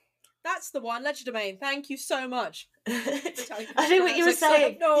Legerdemain. That's the one, Legerdemain. Thank you so much. I knew what you were saying. I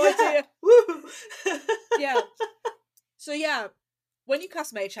have no idea. Woo! Yeah. So yeah, when you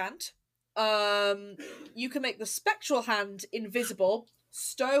cast Mage Hand, you can make the Spectral Hand invisible,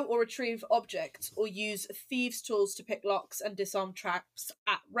 stow or retrieve objects, or use thieves' tools to pick locks and disarm traps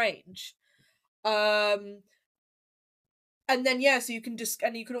at range. And then so you can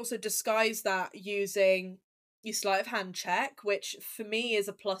you can also disguise that using your sleight of hand check, which for me is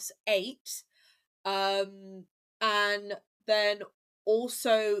a +8. And then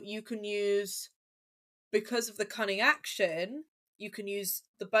also you can use, because of the cunning action, you can use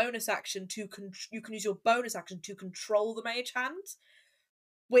the bonus action you can use your bonus action to control the Mage Hand,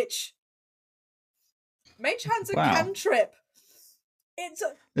 which Mage Hand's a cantrip.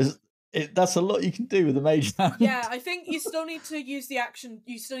 That's a lot you can do with the Mage Hand. Yeah, I think you still need to use the action.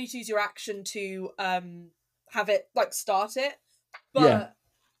 You still need to use your action to have it like start it. But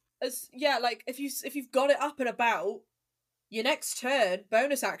like if you've got it up and about, your next turn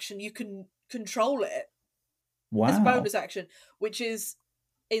bonus action you can control it. Wow. As a bonus action, which is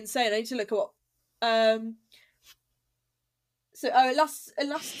insane. I need to look at what. It lasts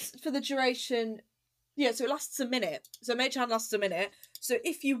for the duration. Yeah, so it lasts a minute. So Mage Hand lasts a minute. So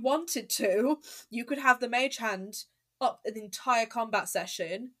if you wanted to, you could have the Mage Hand up an entire combat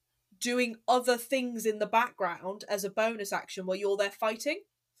session, doing other things in the background as a bonus action while you're there fighting.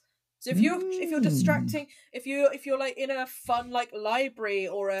 So if you're distracting, if you're like in a fun like library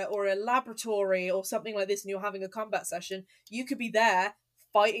or a laboratory or something like this, and you're having a combat session, you could be there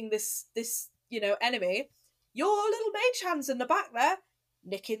fighting this enemy. Your little mage hand's in the back there,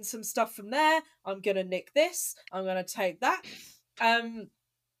 nicking some stuff from there. I'm gonna nick this. I'm gonna take that. And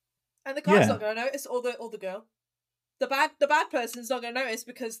the guy's not gonna notice, or the girl. The bad person's not gonna notice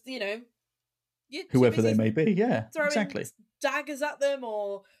because whoever they may be. Yeah, throwing exactly. daggers at them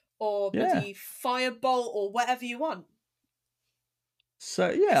or bloody firebolt or whatever you want. So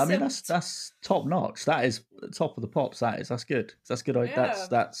I mean that's top notch. That is top of the pops. That's good. That's good. Yeah.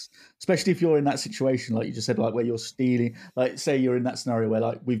 That's especially if you're in that situation like you just said, like where you're stealing. Like say you're in that scenario where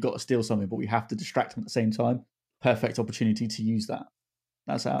like we've got to steal something, but we have to distract them at the same time. Perfect opportunity to use that.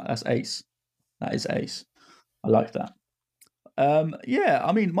 That's ace. That is ace. I like that.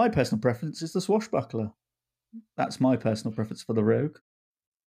 I mean my personal preference is the swashbuckler. That's my personal preference for the rogue.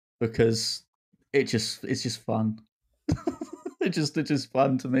 Because it's just fun. it's just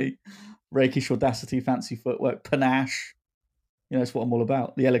fun to me. Rakish audacity, fancy footwork, panache. It's what I'm all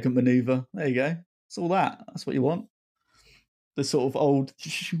about. The elegant maneuver. There you go. It's all that. That's what you want. The sort of old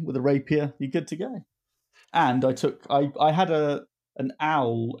with a rapier. You're good to go. And I had an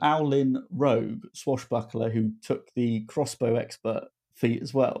owlin rogue swashbuckler who took the crossbow expert feat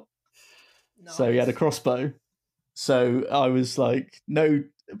as well. Nice. So he had a crossbow. So I was like,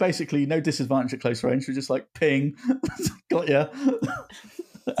 basically no disadvantage at close range. We're just like ping, got ya,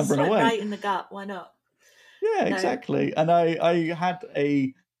 and run away. Right in the gut. Why not? Yeah, exactly. And I had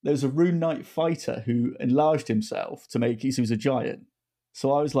there was a Rune Knight fighter who enlarged himself to make he was a giant.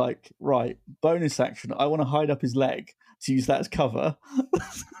 So I was like, right, bonus action. I want to hide up his leg to use that as cover.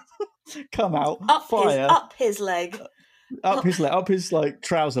 Come out, fire up his leg, up his like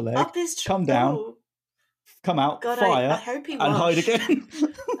trouser leg, come down. Come out, God, fire, I hope he and hide again,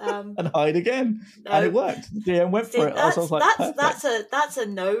 and hide again, and it worked. The DM went for it. I was like, that's a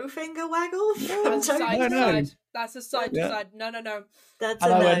no finger waggle. That's a side to side. That's a side to side. No. That's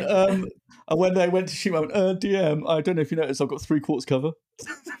and a I no. went, and when they went to shoot, I went, DM. I don't know if you noticed, I've got 3/4 cover.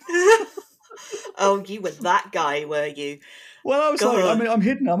 Oh, you were that guy, were you? Well, I was like, I mean, I'm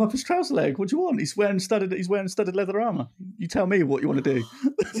hidden. I'm up his trouser leg. What do you want? He's wearing studded leather armor. You tell me what you want to do.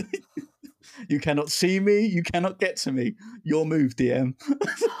 You cannot see me. You cannot get to me. Your move, DM.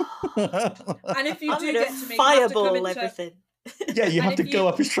 And if you do get to me, fireball everything. Yeah, you have to go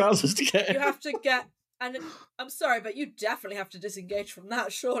up his trousers to get him. You have to get, and I'm sorry, but you definitely have to disengage from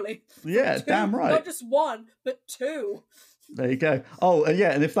that, surely. Yeah, damn right. Not just one, but two. There you go. Oh, and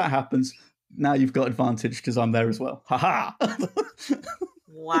and if that happens, now you've got advantage because I'm there as well. Ha ha.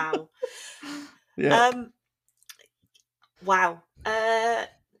 Wow. Yeah. Wow.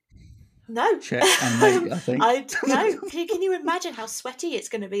 No. Check and maybe, I think. No. Can you imagine how sweaty it's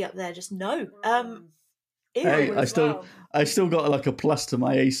going to be up there? Just no. Hey, I still got like a plus to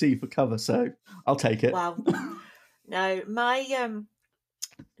my AC for cover, so I'll take it. Wow. No, my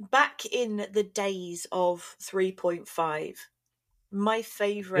back in the days of 3.5, my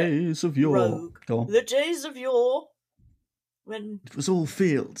favourite days of yore. Rogue. The days of yore. When it was all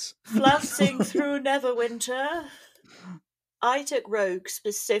fields. Flouncing through Neverwinter. I took Rogue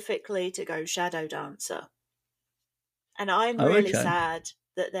specifically to go Shadow Dancer. And I'm really sad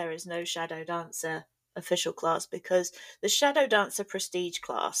that there is no Shadow Dancer official class, because the Shadow Dancer Prestige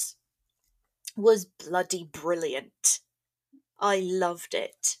class was bloody brilliant. I loved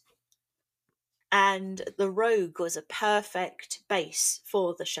it. And the Rogue was a perfect base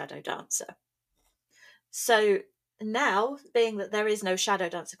for the Shadow Dancer. So now, being that there is no Shadow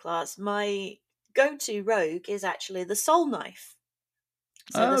Dancer class, my go-to rogue is actually the Soul Knife.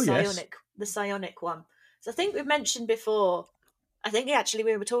 So the psionic one. So I think we've mentioned before, I think actually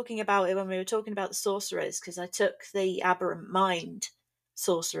we were talking about it when we were talking about the sorcerers, because I took the Aberrant Mind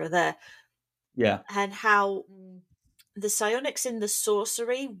sorcerer there. Yeah. And how the psionics in the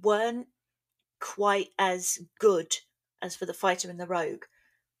sorcery weren't quite as good as for the fighter and the rogue.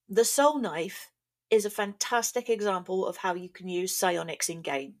 The Soul Knife is a fantastic example of how you can use psionics in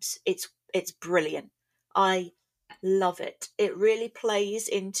games. It's brilliant. I love it. It really plays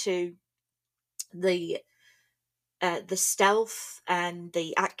into the stealth and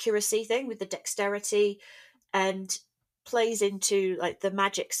the accuracy thing with the dexterity, and plays into like the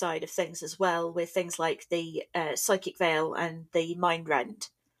magic side of things as well, with things like the psychic veil and the mind rend.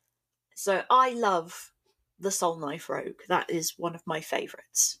 So I love the Soul Knife rogue. That is one of my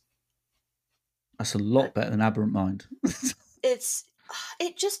favourites. That's a lot better than Aberrant Mind.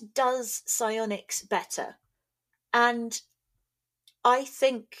 It just does psionics better. And I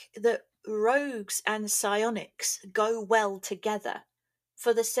think that rogues and psionics go well together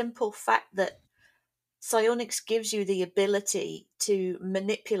for the simple fact that psionics gives you the ability to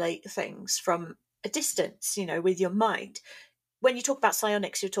manipulate things from a distance, with your mind. When you talk about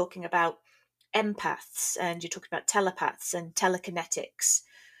psionics, you're talking about empaths and you're talking about telepaths and telekinetics,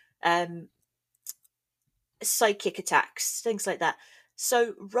 um, psychic attacks, things like that.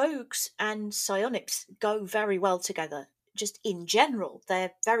 So rogues and psionics go very well together. Just in general,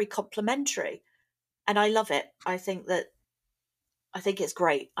 they're very complementary, and I love it. I think it's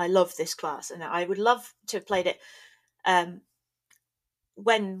great. I love this class, and I would love to have played it.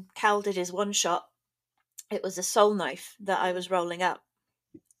 When Cal did his one shot, it was a soul knife that I was rolling up.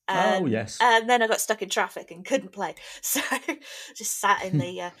 Oh, yes. And then I got stuck in traffic and couldn't play, so just sat in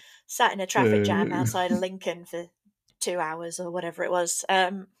a traffic jam Boo. outside of Lincoln for 2 hours or whatever it was.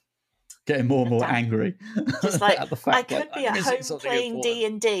 Getting more and more Damn. angry. Just like at the I fact, could like, be I'm at missing home something playing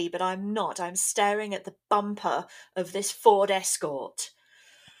important. D&D, but I'm not. I'm staring at the bumper of this Ford Escort.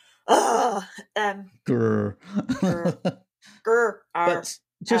 Ugh. Grr. Grr, But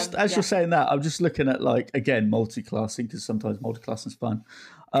just as yeah. you're saying that, I'm just looking at, like, again, multi-classing, because sometimes multi-classing is fun.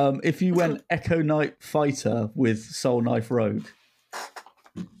 If you went Echo Knight Fighter with Soul Knife Rogue,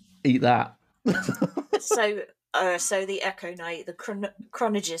 eat that. So the Echo Knight, the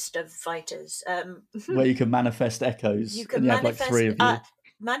chronologist of fighters, Where you can manifest echoes, you can and you have like manifest. 3 of you.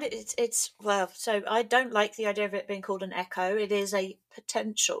 It's well. So I don't like the idea of it being called an echo. It is a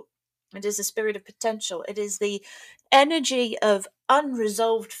potential. It is a spirit of potential. It is the energy of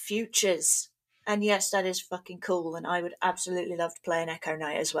unresolved futures. And yes, that is fucking cool. And I would absolutely love to play an Echo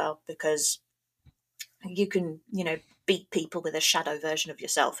Knight as well, because you can, beat people with a shadow version of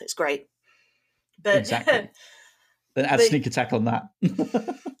yourself. It's great. But Exactly. Then add sneak attack on that.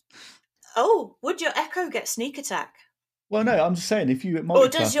 Oh, would your Echo get sneak attack? Well, no, I'm just saying, if you Or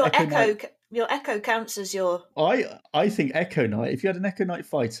does your Echo Knight, your Echo counts as your? I think Echo Knight, if you had an Echo Knight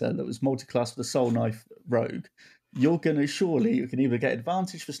fighter that was multi-class with a Soul Knife Rogue, you can either get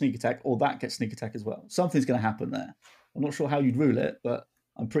advantage for sneak attack or that gets sneak attack as well. Something's going to happen there. I'm not sure how you'd rule it, but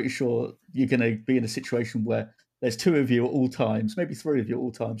I'm pretty sure you're going to be in a situation where there's 2 of you at all times, maybe 3 of you at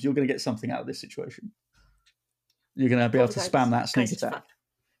all times. You're going to get something out of this situation. You're going to be able to spam that sneak attack.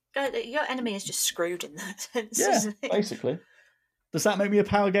 Your enemy is just screwed in that sense. Yeah, isn't it? basically. Does that make me a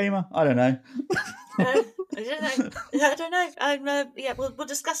power gamer? I don't know. I don't know. Yeah, we'll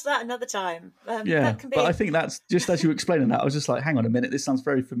discuss that another time. Yeah, that can be... but I think that's just as you were explaining that. I was just like, hang on a minute, this sounds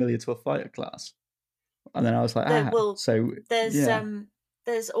very familiar to a fighter class. And then I was like, there's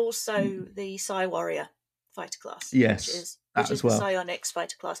also the Psi Warrior fighter class. Yes, which is the Psionics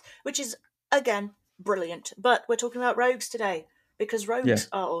fighter class, which is again brilliant. But we're talking about rogues today because rogues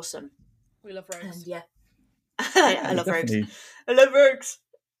are awesome. We love rogues. And I love rogues. Definitely. I love rogues.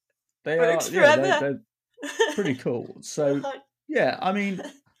 They rogues are, forever. they're pretty cool. So yeah, I mean,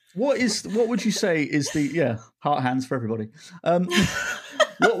 what would you say is the heart hands for everybody?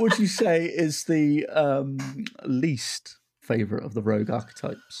 What would you say is the least favorite of the rogue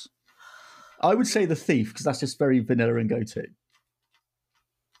archetypes? I would say the thief, because that's just very vanilla and go-to.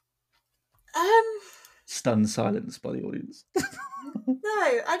 Stunned silence by the audience.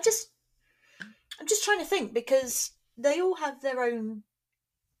 No, I'm just trying to think, because they all have their own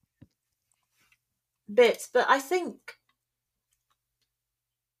bits, but I think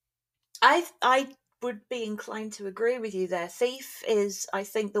I would be inclined to agree with you there. Thief is, I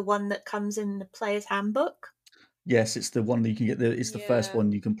think, the one that comes in the player's handbook. Yes, it's the one that you can get. It's the first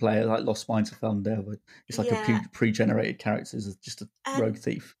one you can play, like Lost Mines of Found. It's like a pre-generated character. It's just a rogue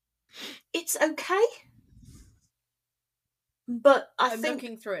thief. It's okay, but I'm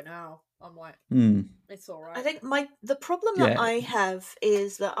looking through it now. I'm like, it's all right. I think the problem that I have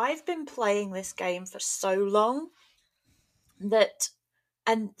is that I've been playing this game for so long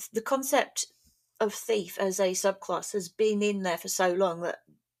and the concept of thief as a subclass has been in there for so long that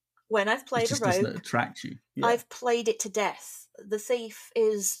when I've played a rogue, doesn't attract you. Yeah. I've played it to death. The thief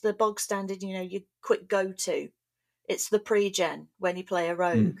is the bog standard, your quick go-to. It's the pre-gen when you play a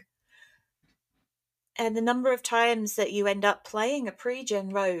rogue. And the number of times that you end up playing a pre-gen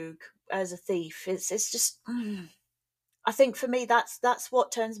rogue as a thief, it's just... I think for me, that's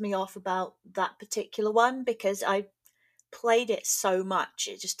what turns me off about that particular one, because I played it so much,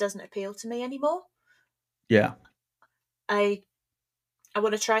 it just doesn't appeal to me anymore. Yeah. I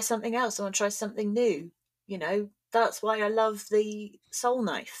want to try something else. I want to try something new. That's why I love the Soul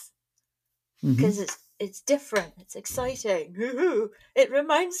Knife, because it's different. It's exciting. It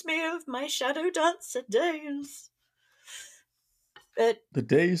reminds me of my Shadow Dancer days. But the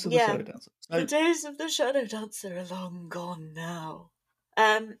days of the Shadow Dancer. The days of the Shadow Dancer are long gone now.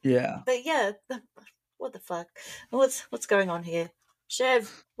 Yeah. But yeah, what the fuck? What's going on here?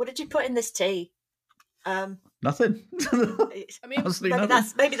 Chev, what did you put in this tea? Nothing. I mean, Absolutely maybe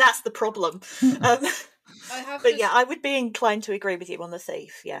nothing. that's the problem. I have But to. yeah, I would be inclined to agree with you on the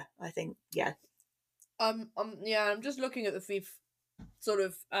thief. Yeah, I think yeah. Yeah, I'm just looking at the thief sort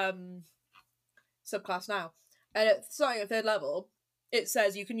of subclass now, and starting at 3rd level, it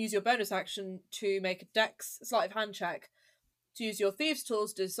says you can use your bonus action to make a dex sleight of hand check to use your thieves'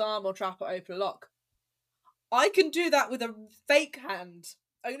 tools to disarm or trap or open a lock. I can do that with a fake hand.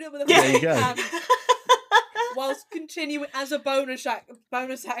 I can do it with a There you fake go. hand whilst continuing as a bonus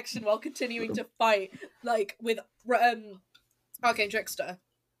action while continuing to fight like with Arcane Trickster.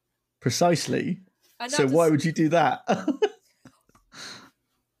 Precisely. And So why would you do that?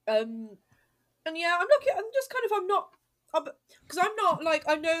 And yeah, I'm just kind of, because I'm not, like,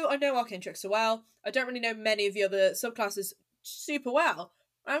 I know Arcane Trickster well. I don't really know many of the other subclasses super well.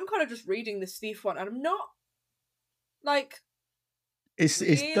 I'm kind of just reading this thief one, and I'm not, like,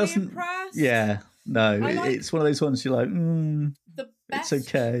 it doesn't. impressed. Yeah, no, like it's one of those ones you're like, the best, it's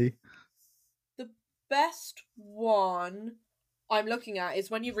okay. The best one I'm looking at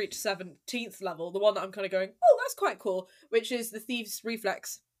is when you reach 17th level, the one that I'm kind of going, oh, that's quite cool, which is the Thieves'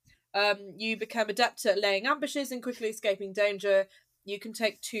 Reflex. You become adept at laying ambushes and quickly escaping danger. You can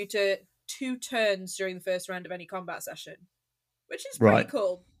take 2 turns during the first round of any combat session, which is pretty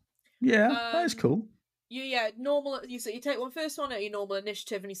cool. Yeah, that is cool. Normal. You take first one at your normal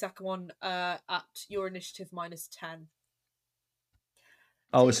initiative, and your second one at your initiative -10.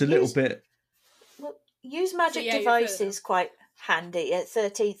 Oh, it's a little bit. Well, use magic device is quite handy at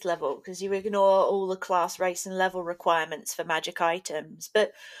 13th level because you ignore all the class, race, and level requirements for magic items.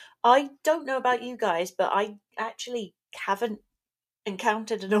 But I don't know about you guys, but I actually haven't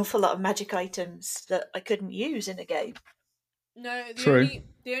encountered an awful lot of magic items that I couldn't use in a game. No, True.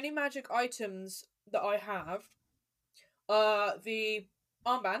 The only magic items that I have are the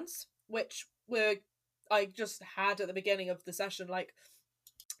armbands, which I just had at the beginning of the session. Like,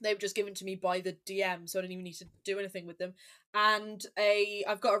 they were just given to me by the DM, so I didn't even need to do anything with them. And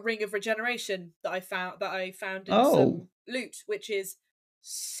I've got a ring of regeneration that I found in some loot, which is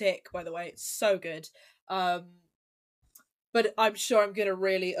sick, by the way. It's so good. But I'm sure I'm gonna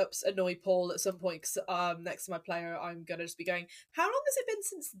really annoy Paul at some point. Cause, next to my player, I'm gonna just be going, "How long has it been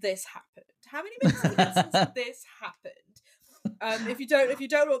since this happened? How many minutes has it been since this happened?" If you don't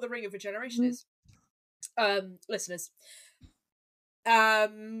know what the ring of regeneration is, listeners,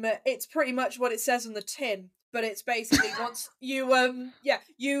 it's pretty much what it says on the tin. But it's basically once you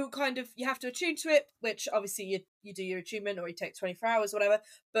you have to attune to it, which obviously you do your attunement, or you take 24 hours, whatever.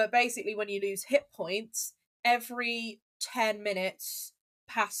 But basically, when you lose hit points, every 10 minutes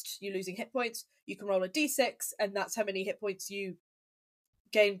past you losing hit points, you can roll a d6, and that's how many hit points you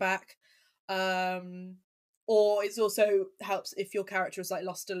gain back. Or it also helps if your character has like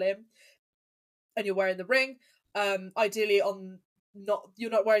lost a limb and you're wearing the ring. Ideally you're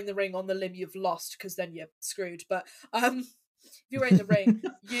not wearing the ring on the limb you've lost, because then you're screwed. But if you're wearing the ring,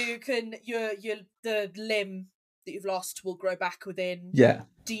 you can the limb that you've lost will grow back within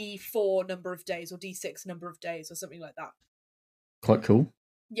D4 number of days or D6 number of days or something like that. Quite cool.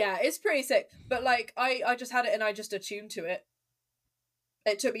 Yeah, it's pretty sick. But like I just had it and I just attuned to it.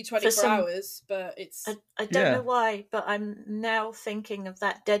 It took me 24 hours, but it's I don't know why, but I'm now thinking of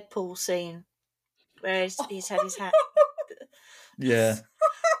that Deadpool scene where he's had his hat. Yeah.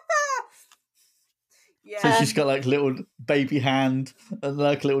 Yeah. So she's got like little baby hand and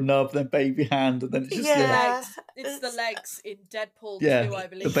like a little nub, then baby hand, and then it's just legs. It's the legs in Deadpool 2, I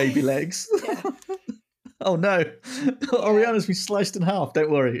believe. The baby legs. Oh no, Oriana's been sliced in half.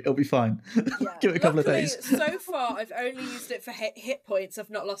 Don't worry, it'll be fine. Yeah. Give it a couple of days. So far, I've only used it for hit points. I've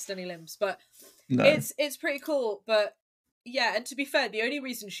not lost any limbs, but no. It's pretty cool. But yeah, and to be fair, the only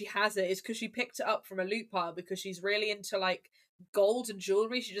reason she has it is because she picked it up from a loot pile because she's really into like gold and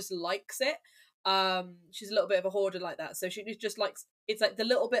jewelry. She just likes it. She's a little bit of a hoarder like that, so she just likes, it's like the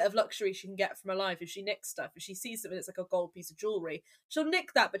little bit of luxury she can get from her life. If she nicks stuff, if she sees something that's like a gold piece of jewelry, she'll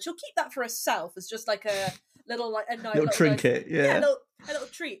nick that, but she'll keep that for herself as just like a little like a little trinket, a little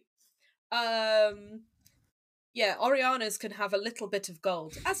treat. Yeah, Oriana's can have a little bit of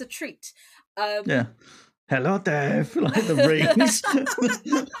gold as a treat. Yeah. Hello, Dave. Like the rings.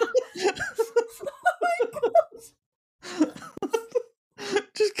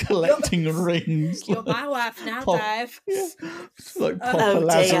 Just collecting rings. You're my wife now, Dave. Yeah. Like Papa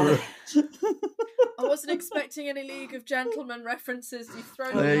Lazarus. I wasn't expecting any League of Gentlemen references. You've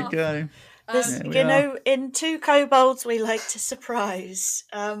thrown There you off. go. You know, in Two Kobolds we like to surprise.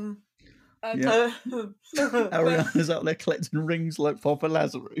 Yeah. but Ariana's out there collecting rings like Papa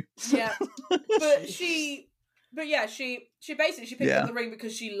Lazarus. yeah, but she basically she picked Yeah. up the ring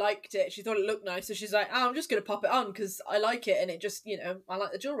because she liked it. She thought it looked nice, so she's like, oh, I'm just gonna pop it on because I like it, and it just, I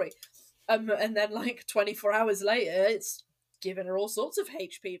like the jewelry. And then like 24 hours later, it's given her all sorts of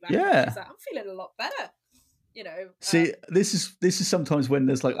HP back. Yeah. She's like, I'm feeling a lot better. See, this is sometimes when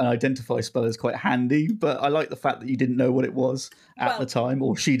there's like an identify spell is quite handy, but I like the fact that you didn't know what it was at the time,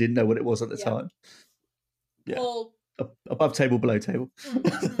 or she didn't know what it was at the time. Yeah. Paul, above table, below table.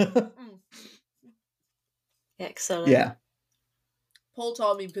 Excellent. Yeah. Paul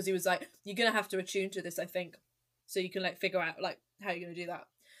told me because he was like, you're gonna have to attune to this, I think, so you can like figure out like how you're gonna do that.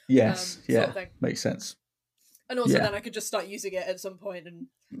 Yes. Sort of thing. Makes sense. And also then I could just start using it at some point and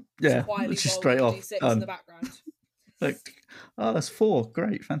quietly just straight off D6 in the background. Like, oh, that's 4.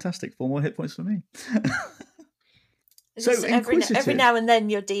 Great, fantastic. 4 more hit points for me. So every now and then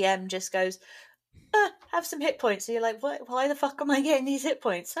your DM just goes, have some hit points. So you're like, what? Why the fuck am I getting these hit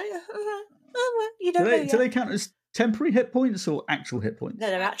points? So, you don't know. Do they count as temporary hit points or actual hit points? No,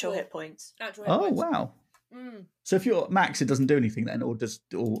 they're actual hit points. Actual hit points. Wow. So if you're max, it doesn't do anything then, or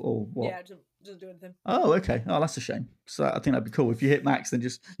what? Yeah, it doesn't do anything. Oh, okay. Oh, that's a shame. So I think that'd be cool if you hit max, then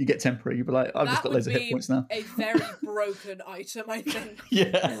you get temporary. You'd be like, I've just got loads of hit points now. A very broken item, I think.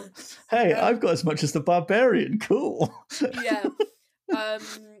 Yeah. Hey, I've got as much as the barbarian. Cool. Yeah. But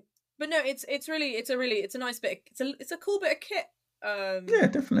no, it's a nice bit. It's a cool bit of kit. Yeah,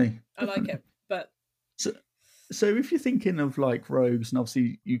 definitely. I like it, but. So if you're thinking of like rogues, and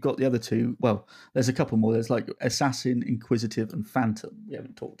obviously you've got the other two, well, there's a couple more. There's like Assassin, Inquisitive, and Phantom we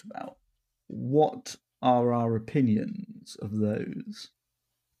haven't talked about. What are our opinions of those?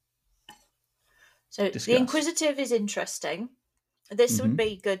 So the Inquisitive is interesting. This would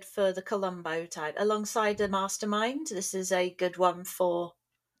be good for the Columbo type. Alongside the Mastermind, this is a good one for...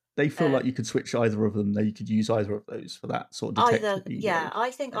 They feel like you could switch either of them. You could use either of those for that sort of detective.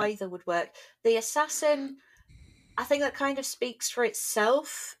 I think either would work. The Assassin... I think that kind of speaks for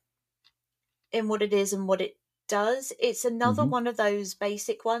itself in what it is and what it does. It's another one of those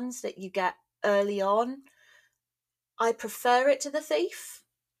basic ones that you get early on. I prefer it to the Thief,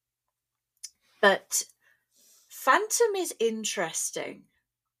 but Phantom is interesting.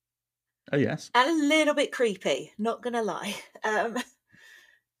 Oh, yes. And a little bit creepy, not going to lie.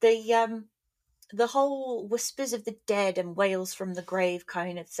 The whole Whispers of the Dead and Wails from the Grave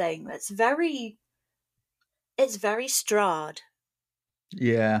kind of thing, it's very Strahd.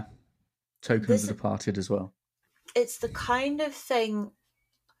 Yeah. Token of the Departed as well. It's the kind of thing...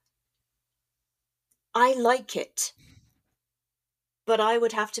 I like it. But I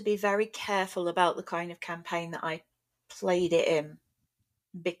would have to be very careful about the kind of campaign that I played it in.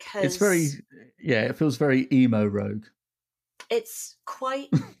 Because... It's very... Yeah, it feels very emo rogue. It's quite...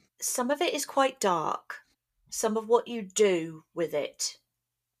 Some of it is quite dark. Some of what you do with it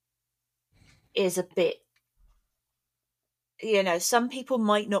is a bit... some people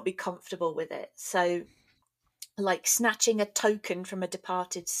might not be comfortable with it. So, like snatching a token from a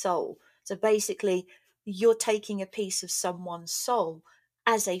departed soul. So basically, you're taking a piece of someone's soul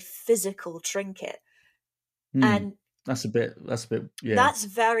as a physical trinket. And that's a bit, yeah. That's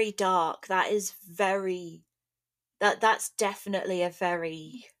very dark. That's definitely a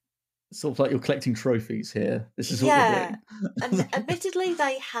very... Sort of like you're collecting trophies here. This is what we're doing. And admittedly,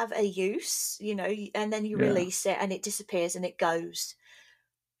 they have a use, and then you release it and it disappears and it goes.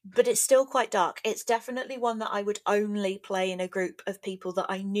 But it's still quite dark. It's definitely one that I would only play in a group of people that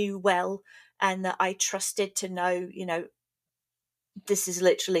I knew well and that I trusted to know, this is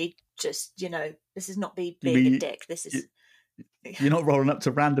literally just, this is not being a dick. This is... You're not rolling up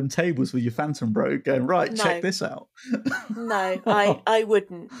to random tables with your Phantom Bro going, right, check this out. No, I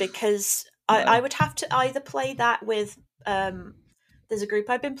wouldn't, because I would have to either play that with... there's a group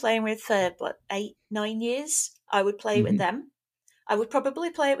I've been playing with for, 8-9 years. I would play with them. I would probably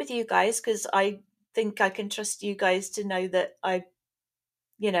play it with you guys, because I think I can trust you guys to know that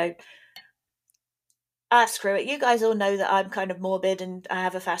screw it. You guys all know that I'm kind of morbid and I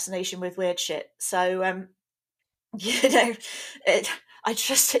have a fascination with weird shit. So, I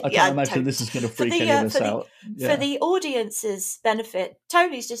trust it. I can't imagine this is going to freak any of us out. For the audience's benefit,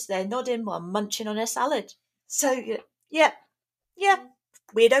 Tony's just there nodding while munching on a salad. So, yeah,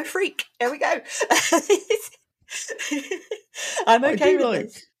 weirdo freak. There we go. I'm okay with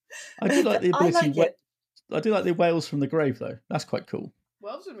this. I do like the ability. I do like the Whales from the Grave, though. That's quite cool.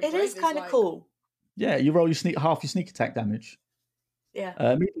 It is kind of cool. Yeah, you roll half your sneak attack damage. Yeah.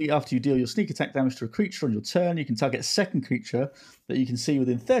 Immediately after you deal your sneak attack damage to a creature on your turn, you can target a second creature that you can see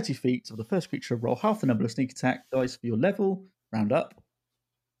within 30 feet of the first creature. Roll half the number of sneak attack dice for your level, round up,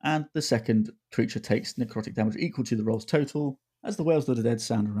 and the second creature takes necrotic damage equal to the roll's total as the Wails of the Dead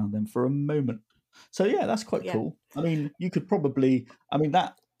sound around them for a moment. So yeah, that's quite Yeah. cool. I mean, you could probably,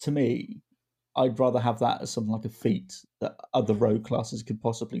 that to me, I'd rather have that as something like a feat that other rogue classes could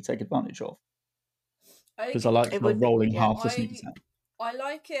possibly take advantage of. Because I like It kind of would be, rolling yeah. half the sneak attack. I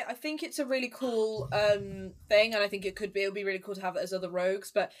like it. I think it's a really cool thing, and I think it would be really cool to have it as other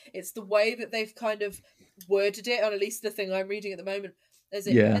rogues, but it's the way that they've kind of worded it, or at least the thing I'm reading at the moment. Is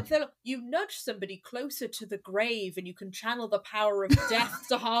it, Yeah. Until you nudge somebody closer to the grave and you can channel the power of death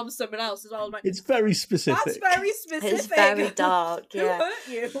to harm someone else. And I was like, It's very specific. that's very specific. It's very dark, Who yeah. hurt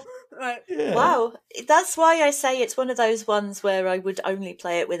you? Right. Yeah. Wow, that's why I say it's one of those ones where I would only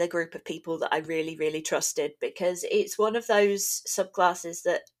play it with a group of people that I really, really trusted, because it's one of those subclasses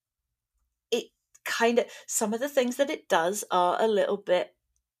that it kind of, some of the things that it does are a little bit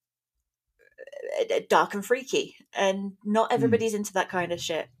dark and freaky, and not everybody's into that kind of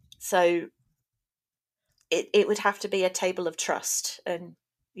shit. So it would have to be a table of trust, and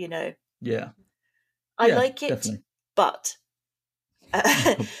Yeah. I Yeah, like it, definitely. but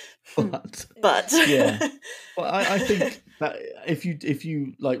but yeah. Well, I think that if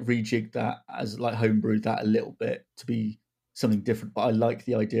you like rejig that as like homebrewed that a little bit to be something different, but I like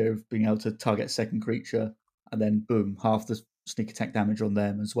the idea of being able to target second creature and then boom, half the sneak attack damage on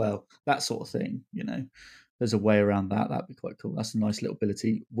them as well. That sort of thing, There's a way around that. That'd be quite cool. That's a nice little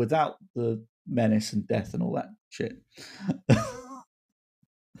ability without the menace and death and all that shit.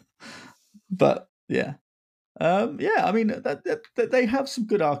 But yeah. I mean, that they have some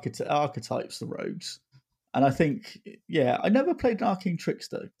good archetypes, the rogues, and I think, I never played an arcane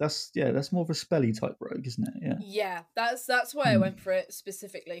trickster. That's more of a spelly type rogue, isn't it? Yeah, that's why I went for it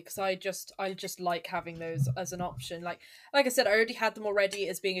specifically, because I just like having those as an option. Like I said, I already had them already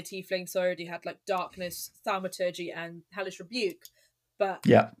as being a tiefling, so I already had like darkness, thaumaturgy, and hellish rebuke. But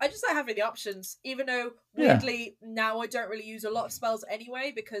I just like having the options, even though weirdly now I don't really use a lot of spells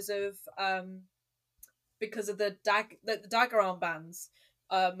anyway because of the dagger armbands.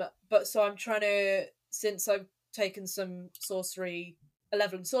 But so I'm trying to, since I've taken some sorcery, a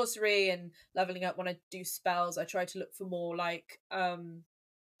level in sorcery and leveling up when I do spells, I try to look for more like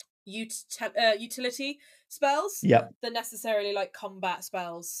utility spells than necessarily like combat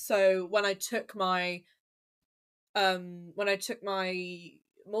spells. So when I took my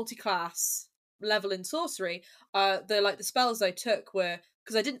multi-class level in sorcery, the spells I took were,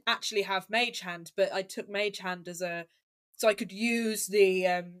 because I didn't actually have Mage Hand, but I took Mage Hand so I could use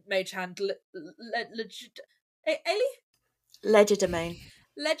the Mage Hand Legerdemain.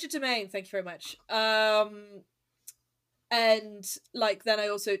 Legerdemain, thank you very much. And like then I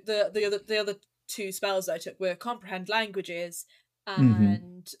also the other two spells that I took were Comprehend Languages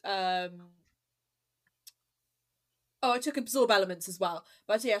and I took Absorb Elements as well.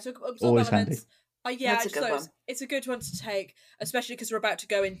 But I took Absorb Always Elements. handy. That's a good one. It's a good one to take, especially because we're about to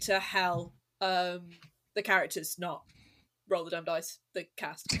go into Hell. The characters, not roll the damn dice, the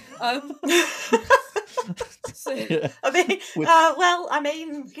cast. So, I mean,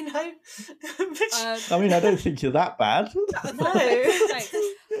 I don't think you're that bad. No.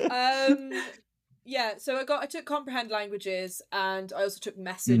 So I took Comprehend Languages, and I also took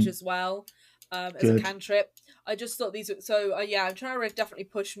Message as well, as a cantrip. I just thought these were, so I'm trying to definitely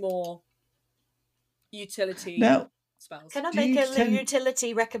push more utility spells. Can I make a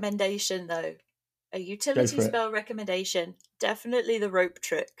utility recommendation though? A utility spell recommendation. Definitely the rope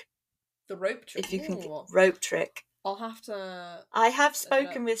trick. The rope trick. If you can rope trick. I'll have to. I have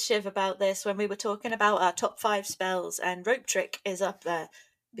spoken with Shiv about this when we were talking about our top 5 spells, and rope trick is up there.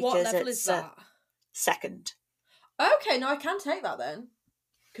 What level is that? Second. Okay, no, I can take that then,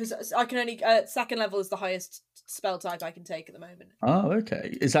 because I can only second level is the highest spell type I can take at the moment. Oh,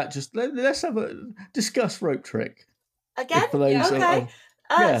 okay. Is that just? Let's discuss rope trick again. For those okay.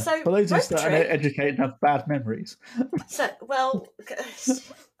 So for those that are educated and have bad memories.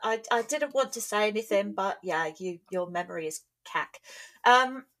 I didn't want to say anything, but your memory is cack.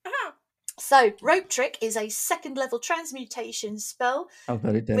 So rope trick is a second level transmutation spell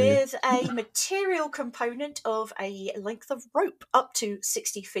with a material component of a length of rope up to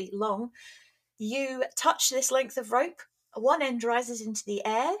 60 feet long. You touch this length of rope, one end rises into the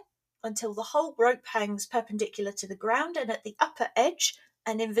air until the whole rope hangs perpendicular to the ground, and at the upper edge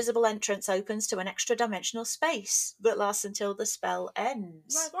an invisible entrance opens to an extra dimensional space that lasts until the spell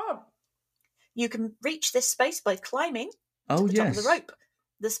ends. My God. You can reach this space by climbing to the top of the rope.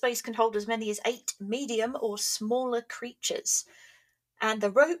 The space can hold as many as 8 medium or smaller creatures, and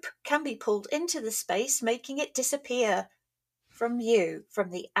the rope can be pulled into the space, making it disappear from you from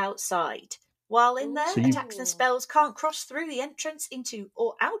the outside. While in there, So you- attacks and spells can't cross through the entrance into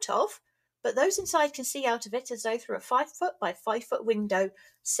or out of, but those inside can see out of it as though through a 5-foot by 5-foot window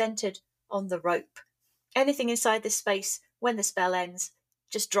centered on the rope. Anything inside this space, when the spell ends,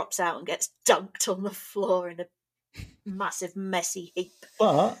 just drops out and gets dunked on the floor in a massive, messy heap.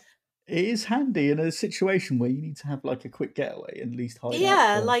 But it is handy in a situation where you need to have like a quick getaway and at least hide out.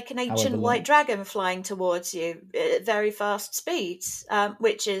 Yeah, for like an however ancient long. white dragon flying towards you at very fast speeds,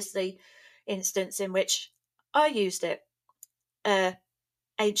 which is the instance in which I used it.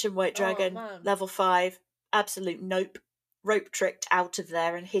 Ancient white dragon, man. level 5, absolute nope. Rope tricked out of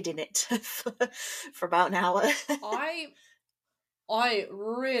there and hid in it for about an hour. I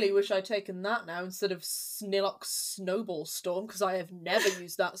really wish I'd taken that now instead of Snillock's Snowball Storm, because I have never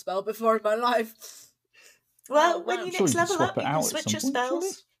used that spell before in my life. Well, Oh, when man. you Sure, next you can level swap up, it you out can at switch some your point, surely?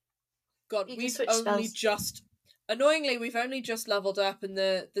 spells. God, You can we've switch only spells. just... Annoyingly, we've only just leveled up, and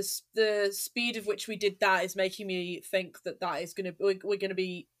the speed of which we did that is making me think that is gonna we're gonna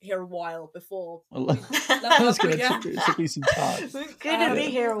be here a while before. Well, level There's up going again. to be some time. We're gonna be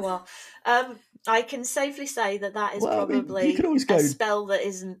Um, here a while. I can safely say that is Well, I mean, you probably could always a go- spell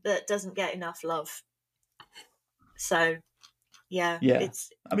that doesn't get enough love. So, yeah, Yeah.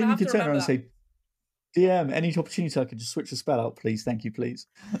 it's I mean, I you have could to turn around and remember say, DM, any opportunity I could just switch the spell out, please. Thank you, please.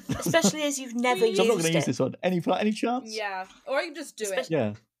 especially as you've never Please. I'm not going used to use it. this one. Any chance? Yeah, or I can just do it. Especially-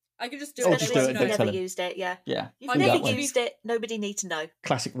 Yeah. I can just do Oh, it. just Especially and do as it, everyone's you've don't never tell him. used it. Yeah, Yeah. you've I do never that way. used it. Nobody need to know.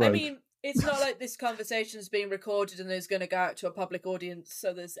 Classic I rogue. mean, it's not like this conversation's being recorded and is going to go out to a public audience,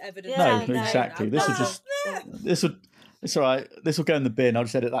 so there's evidence. Yeah, of me saying exactly. that. This will just it's all right. This will go in the bin. I'll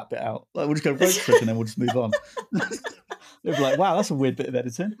just edit that bit out. Like, we'll just go rogue trick and then we'll just move on. They'll be like, wow, that's a weird bit of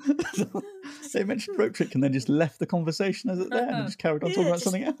editing. They mentioned rope trick and then just left the conversation as it there and just carried on Yeah, talking about just-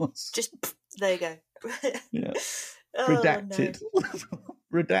 something else. Just there you go. Yeah. Oh, Redacted.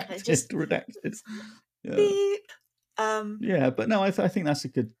 Redacted. Just- Redacted. No. Yeah. Beep. Yeah, but no, I think that's a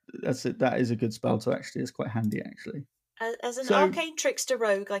good. That is a good spell to actually. It's quite handy actually. As an So- arcane trickster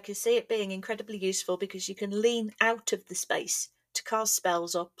rogue, I can see it being incredibly useful because you can lean out of the space to cast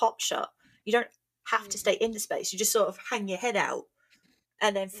spells or pop shot. You don't have to stay in the space. You just sort of hang your head out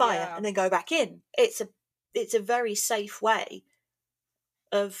and then fire Yeah. and then go back in. It's a very safe way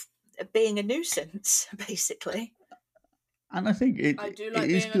of being a nuisance, basically. And I think I do like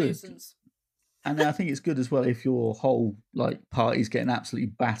it is being a good. nuisance. And I think it's good as well if your whole like party's getting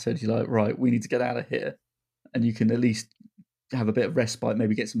absolutely battered. You're like, right, we need to get out of here, and you can at least have a bit of respite,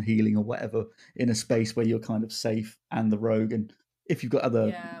 maybe get some healing or whatever in a space where you're kind of safe and the rogue. And if you've got other,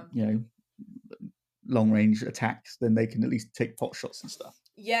 Yeah. long range attacks, then they can at least take pot shots and stuff.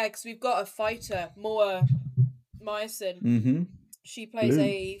 Yeah, because we've got a fighter, Moa Myosin. Mm-hmm. She plays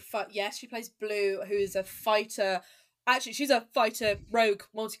Blue. she plays Blue, who is a fighter. Actually, she's a fighter rogue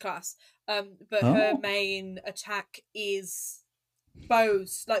multiclass. But her Oh. main attack is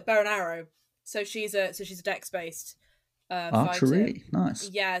bows, like bow and arrow. So she's a dex based fighter. Archery, nice.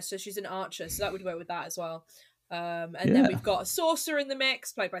 Yeah, so she's an archer, so that would work with that as well. And Yeah. then we've got a sorcerer in the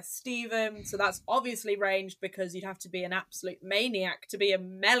mix, played by Stephen. So that's obviously ranged because you'd have to be an absolute maniac to be a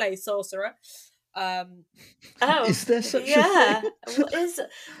melee sorcerer. Oh, Is there such yeah. a thing? What is?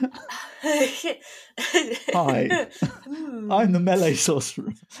 Hi. Hmm. I'm the melee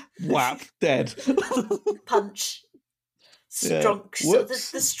sorcerer. Whap, dead. Punch. Yeah. Strong,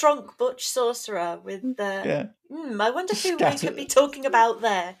 Whoops. the strong butch sorcerer with the. Yeah, I wonder who we Scatter- could be talking about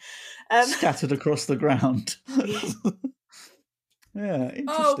there. scattered across the ground. Yeah, interesting.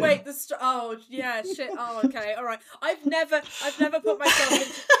 Oh wait, oh yeah, shit. Oh okay, all right. I've never put myself in.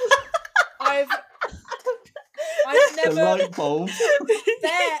 I've the never. light bulb.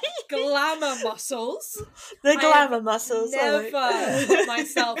 Their glamour muscles. The I glamour have muscles. Never oh. put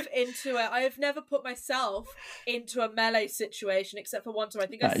myself into it. I have never put myself into a melee situation except for one time. I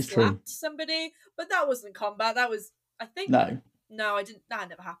think That I is true. slapped somebody, but that wasn't combat. That was, I think. No, I didn't. That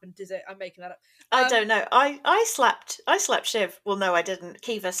never happened, did it? I'm making that up. I don't know. I slapped Shiv. Well, no, I didn't.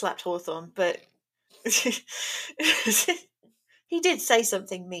 Kiva slapped Hawthorne, but he did say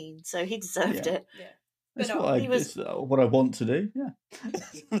something mean, so he deserved Yeah. it. Yeah. that's But no, what, he was- it's what I want to do.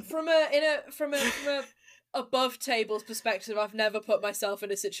 Yeah. From a above tables perspective, I've never put myself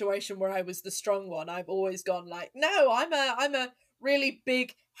in a situation where I was the strong one. I've always gone like, no, I'm a really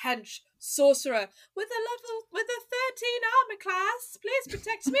big hench sorcerer with a 13 armor class. Please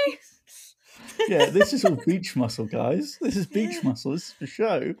protect me. Yeah, this is all beach muscle, guys. This is beach muscle. This is for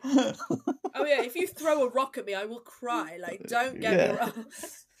show. Oh yeah, if you throw a rock at me, I will cry. Like, don't get me Yeah. wrong.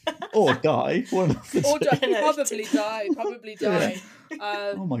 or die. One of the Or two. probably die.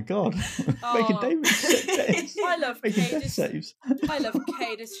 Oh my god, making Oh. David I love making death Cadis. saves. I love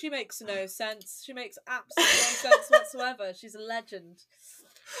Cadis. She makes no sense. She makes absolutely no sense whatsoever. She's a legend.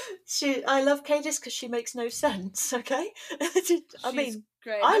 I love Cadis because she makes no sense. Okay, I mean,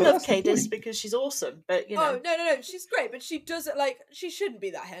 great. I But love that's the Cadis point. because she's awesome. But you know, Oh no, she's great, but she does it like she shouldn't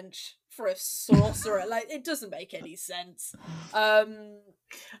be that hench for a sorcerer. Like it doesn't make any sense. oh,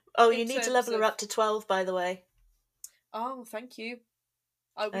 in you need to terms level her of- up to 12, by the way. Oh, thank you.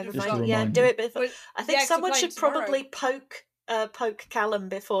 I would have Every Just to night. done. Yeah, remind do you. it before. But- I think yeah, 'cause I'm someone playing should tomorrow. probably poke Callum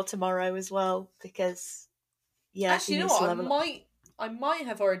before tomorrow as well, because Actually, he you know needs to what? level up. I might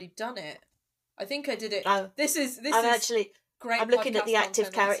have already done it. I think I did it. Oh, This is great. I'm looking at podcast the active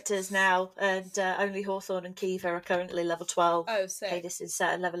content. characters now, and only Hawthorne and Kiva are currently level 12. Oh, sick. Cadis is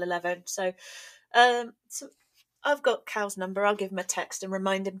set at level 11. So I've got Cal's number. I'll give him a text and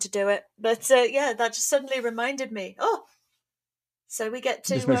remind him to do it. But that just suddenly reminded me. Oh, so we get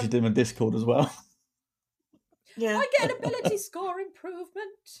to Just messaged him on Discord as well. yeah, I get an ability score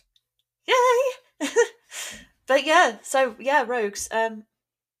improvement. yay! But rogues.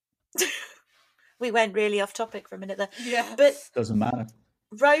 We went really off topic for a minute there. Yeah, But Doesn't matter.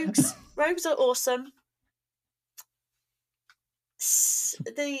 rogues are awesome.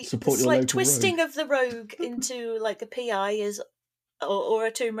 The Support your slight local twisting rogue. of the rogue into like a PI or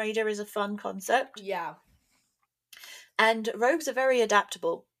a Tomb Raider is a fun concept. yeah. And rogues are very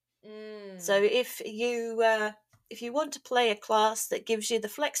adaptable. Mm. So if you want to play a class that gives you the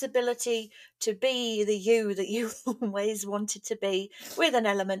flexibility to be the you that you always wanted to be, with an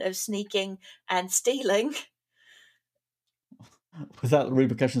element of sneaking and stealing, Without the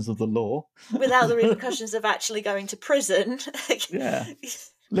repercussions of the law. without the repercussions of actually going to prison, Yeah.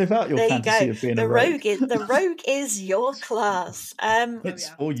 Live out your there you fantasy go. of being The a rogue. rogue is your class. It's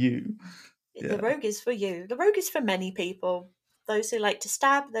yeah. for you. The rogue is for you. The rogue is for many people. Those who like to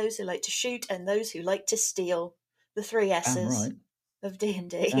stab, those who like to shoot, and those who like to steal. The three Damn S's right. of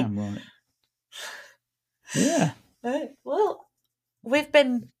D&D. Damn right. Yeah. Right. Well, we've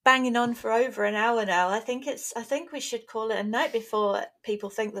been banging on for over an hour now. I think we should call it a night before people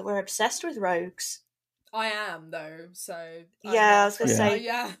think that we're obsessed with rogues. I am though, so Yeah, I was gonna say,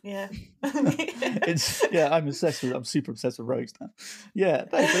 yeah. Yeah. I'm super obsessed with rogues now. Yeah,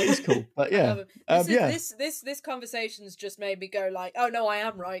 but it is cool. But yeah. This conversation's just made me go like, oh no, I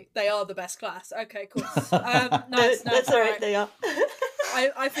am right. They are the best class. Okay, cool. Nice, That's all right. They are.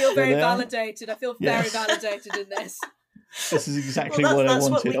 I feel very There they are. validated. I feel very validated in this. This is exactly Well, what I that's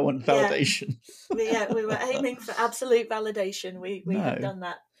what wanted. we- I want yeah. validation. We were aiming for absolute validation. We have No. done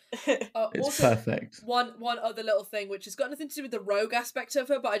that. It's Also, perfect. one other little thing, which has got nothing to do with the rogue aspect of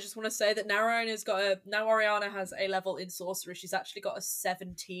her, but I just want to say that now Ariana has a level in sorcery. She's actually got a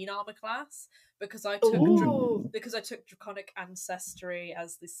 17 armor class because I took Ooh. draconic ancestry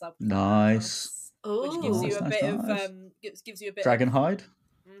as the sub. Nice. Which gives you a Nice, bit nice. of gives you a bit Dragon hide.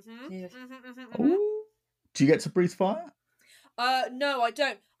 Yeah. Ooh. Do you get to breathe fire? No, I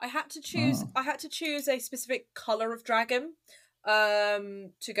don't. I had to choose. Oh. I had to choose a specific color of dragon,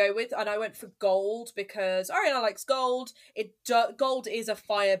 to go with, and I went for gold because Ariana likes gold. Gold is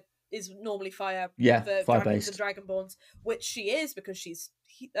normally fire. Yeah, for fire dragons based. and dragonborns, which she is because she's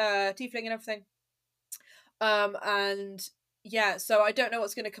tiefling and everything. And yeah, so I don't know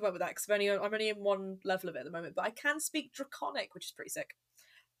what's going to come up with that because I'm only in one level of it at the moment, but I can speak draconic, which is pretty sick.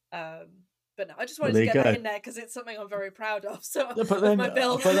 But no, I just wanted to get that in there because it's something I'm very proud of. So Yeah, but then, my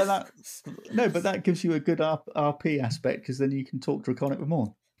build. but that gives you a good RP aspect because then you can talk draconic with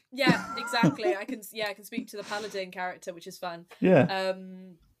more. Yeah, exactly. I can speak to the paladin character, which is fun. Yeah.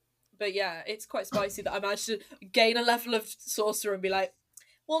 But yeah, it's quite spicy that I managed to gain a level of sorcerer and be like,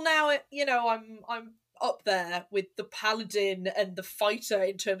 well, now I'm up there with the paladin and the fighter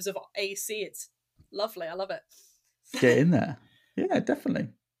in terms of AC. It's lovely. I love it. Get in there. Yeah, definitely.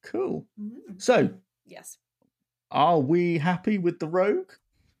 Cool. Mm. So, Yes, are we happy with the rogue?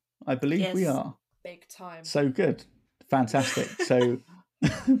 I believe we Yes. are. big time. So good. Fantastic. So,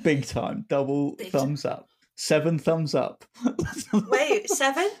 big time. Double Big thumbs up. 7 thumbs up. Wait,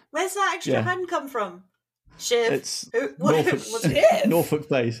 7? Where's that extra Yeah. hand come from? Shiv. It's What Norfolk, was it? Norfolk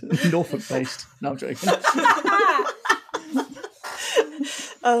based. Norfolk based. No, I'm joking.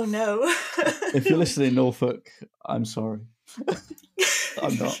 Oh no. If you're listening, Norfolk, I'm sorry.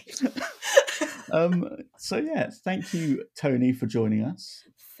 I'm not. So yeah, thank you, Toni, for joining us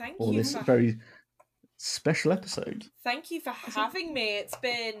Thank for you this for very special episode. Thank you for having me. It's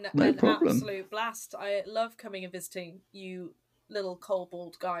been No an problem. absolute blast. I love coming and visiting you little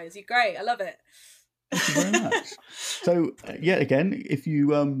kobold guys. You're great. I love it. Thank you very much. So, yet again, if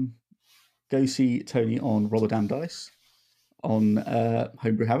you go see Toni on Rotterdam Dice on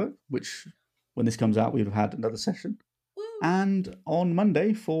Homebrew Havoc, which when this comes out, we've had another session. Woo. And on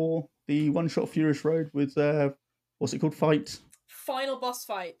Monday for the One Shot Furious Road with, what's it called? Final boss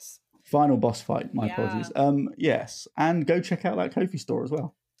fight. Final boss fight, my Yeah. apologies. Yes, and go check out that Ko-fi store as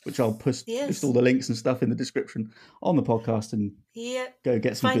well, which I'll post all the links and stuff in the description on the podcast, and go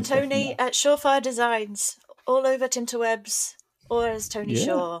get some Find good stuff from Toni there. at Surefire Designs, all over Tinterwebs, or as Toni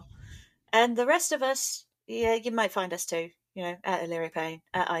Shaw. And the rest of us, you might find us too, at Illyria Payne,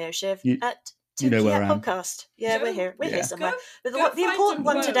 at IO Shiv, at know where I am. Podcast. Yeah, we're here. We're here somewhere. But go the important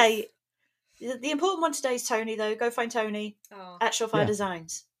one today, the important one today is Toni, though. Go find Toni at Surefire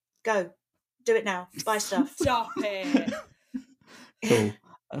Designs. Go. Do it now. Buy stuff. Stop it. Cool.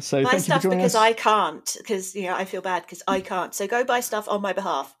 So buy thank stuff you for because us. I can't, because I feel bad because I can't. So go buy stuff on my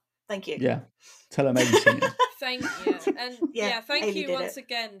behalf. Thank you. Yeah. Tell them Amy sent you. Thank you. And thank Amy you once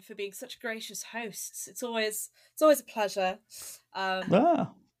again for being such gracious hosts. It's always a pleasure.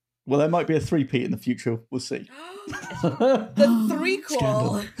 Well, there might be a 3-peat in the future. We'll see. The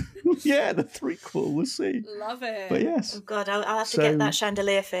threequel. Yeah, the threequel. We'll see. Love it. But yes. Oh God, I'll have to get that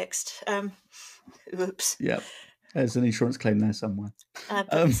chandelier fixed. Oops. Yep. There's an insurance claim there somewhere. Put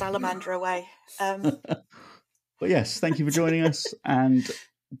the salamander away. But yes, thank you for joining us, and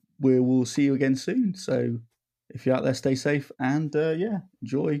we will see you again soon. So if you're out there, stay safe, and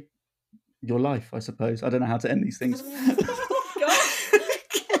enjoy your life, I suppose. I don't know how to end these things.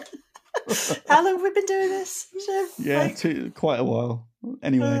 How long have we been doing this, Shiv? Yeah, quite a while.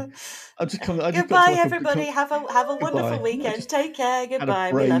 Anyway, I've just come. Goodbye, everybody. Have a wonderful weekend. Take care.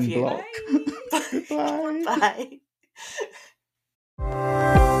 Goodbye. We love you. Goodbye. Bye.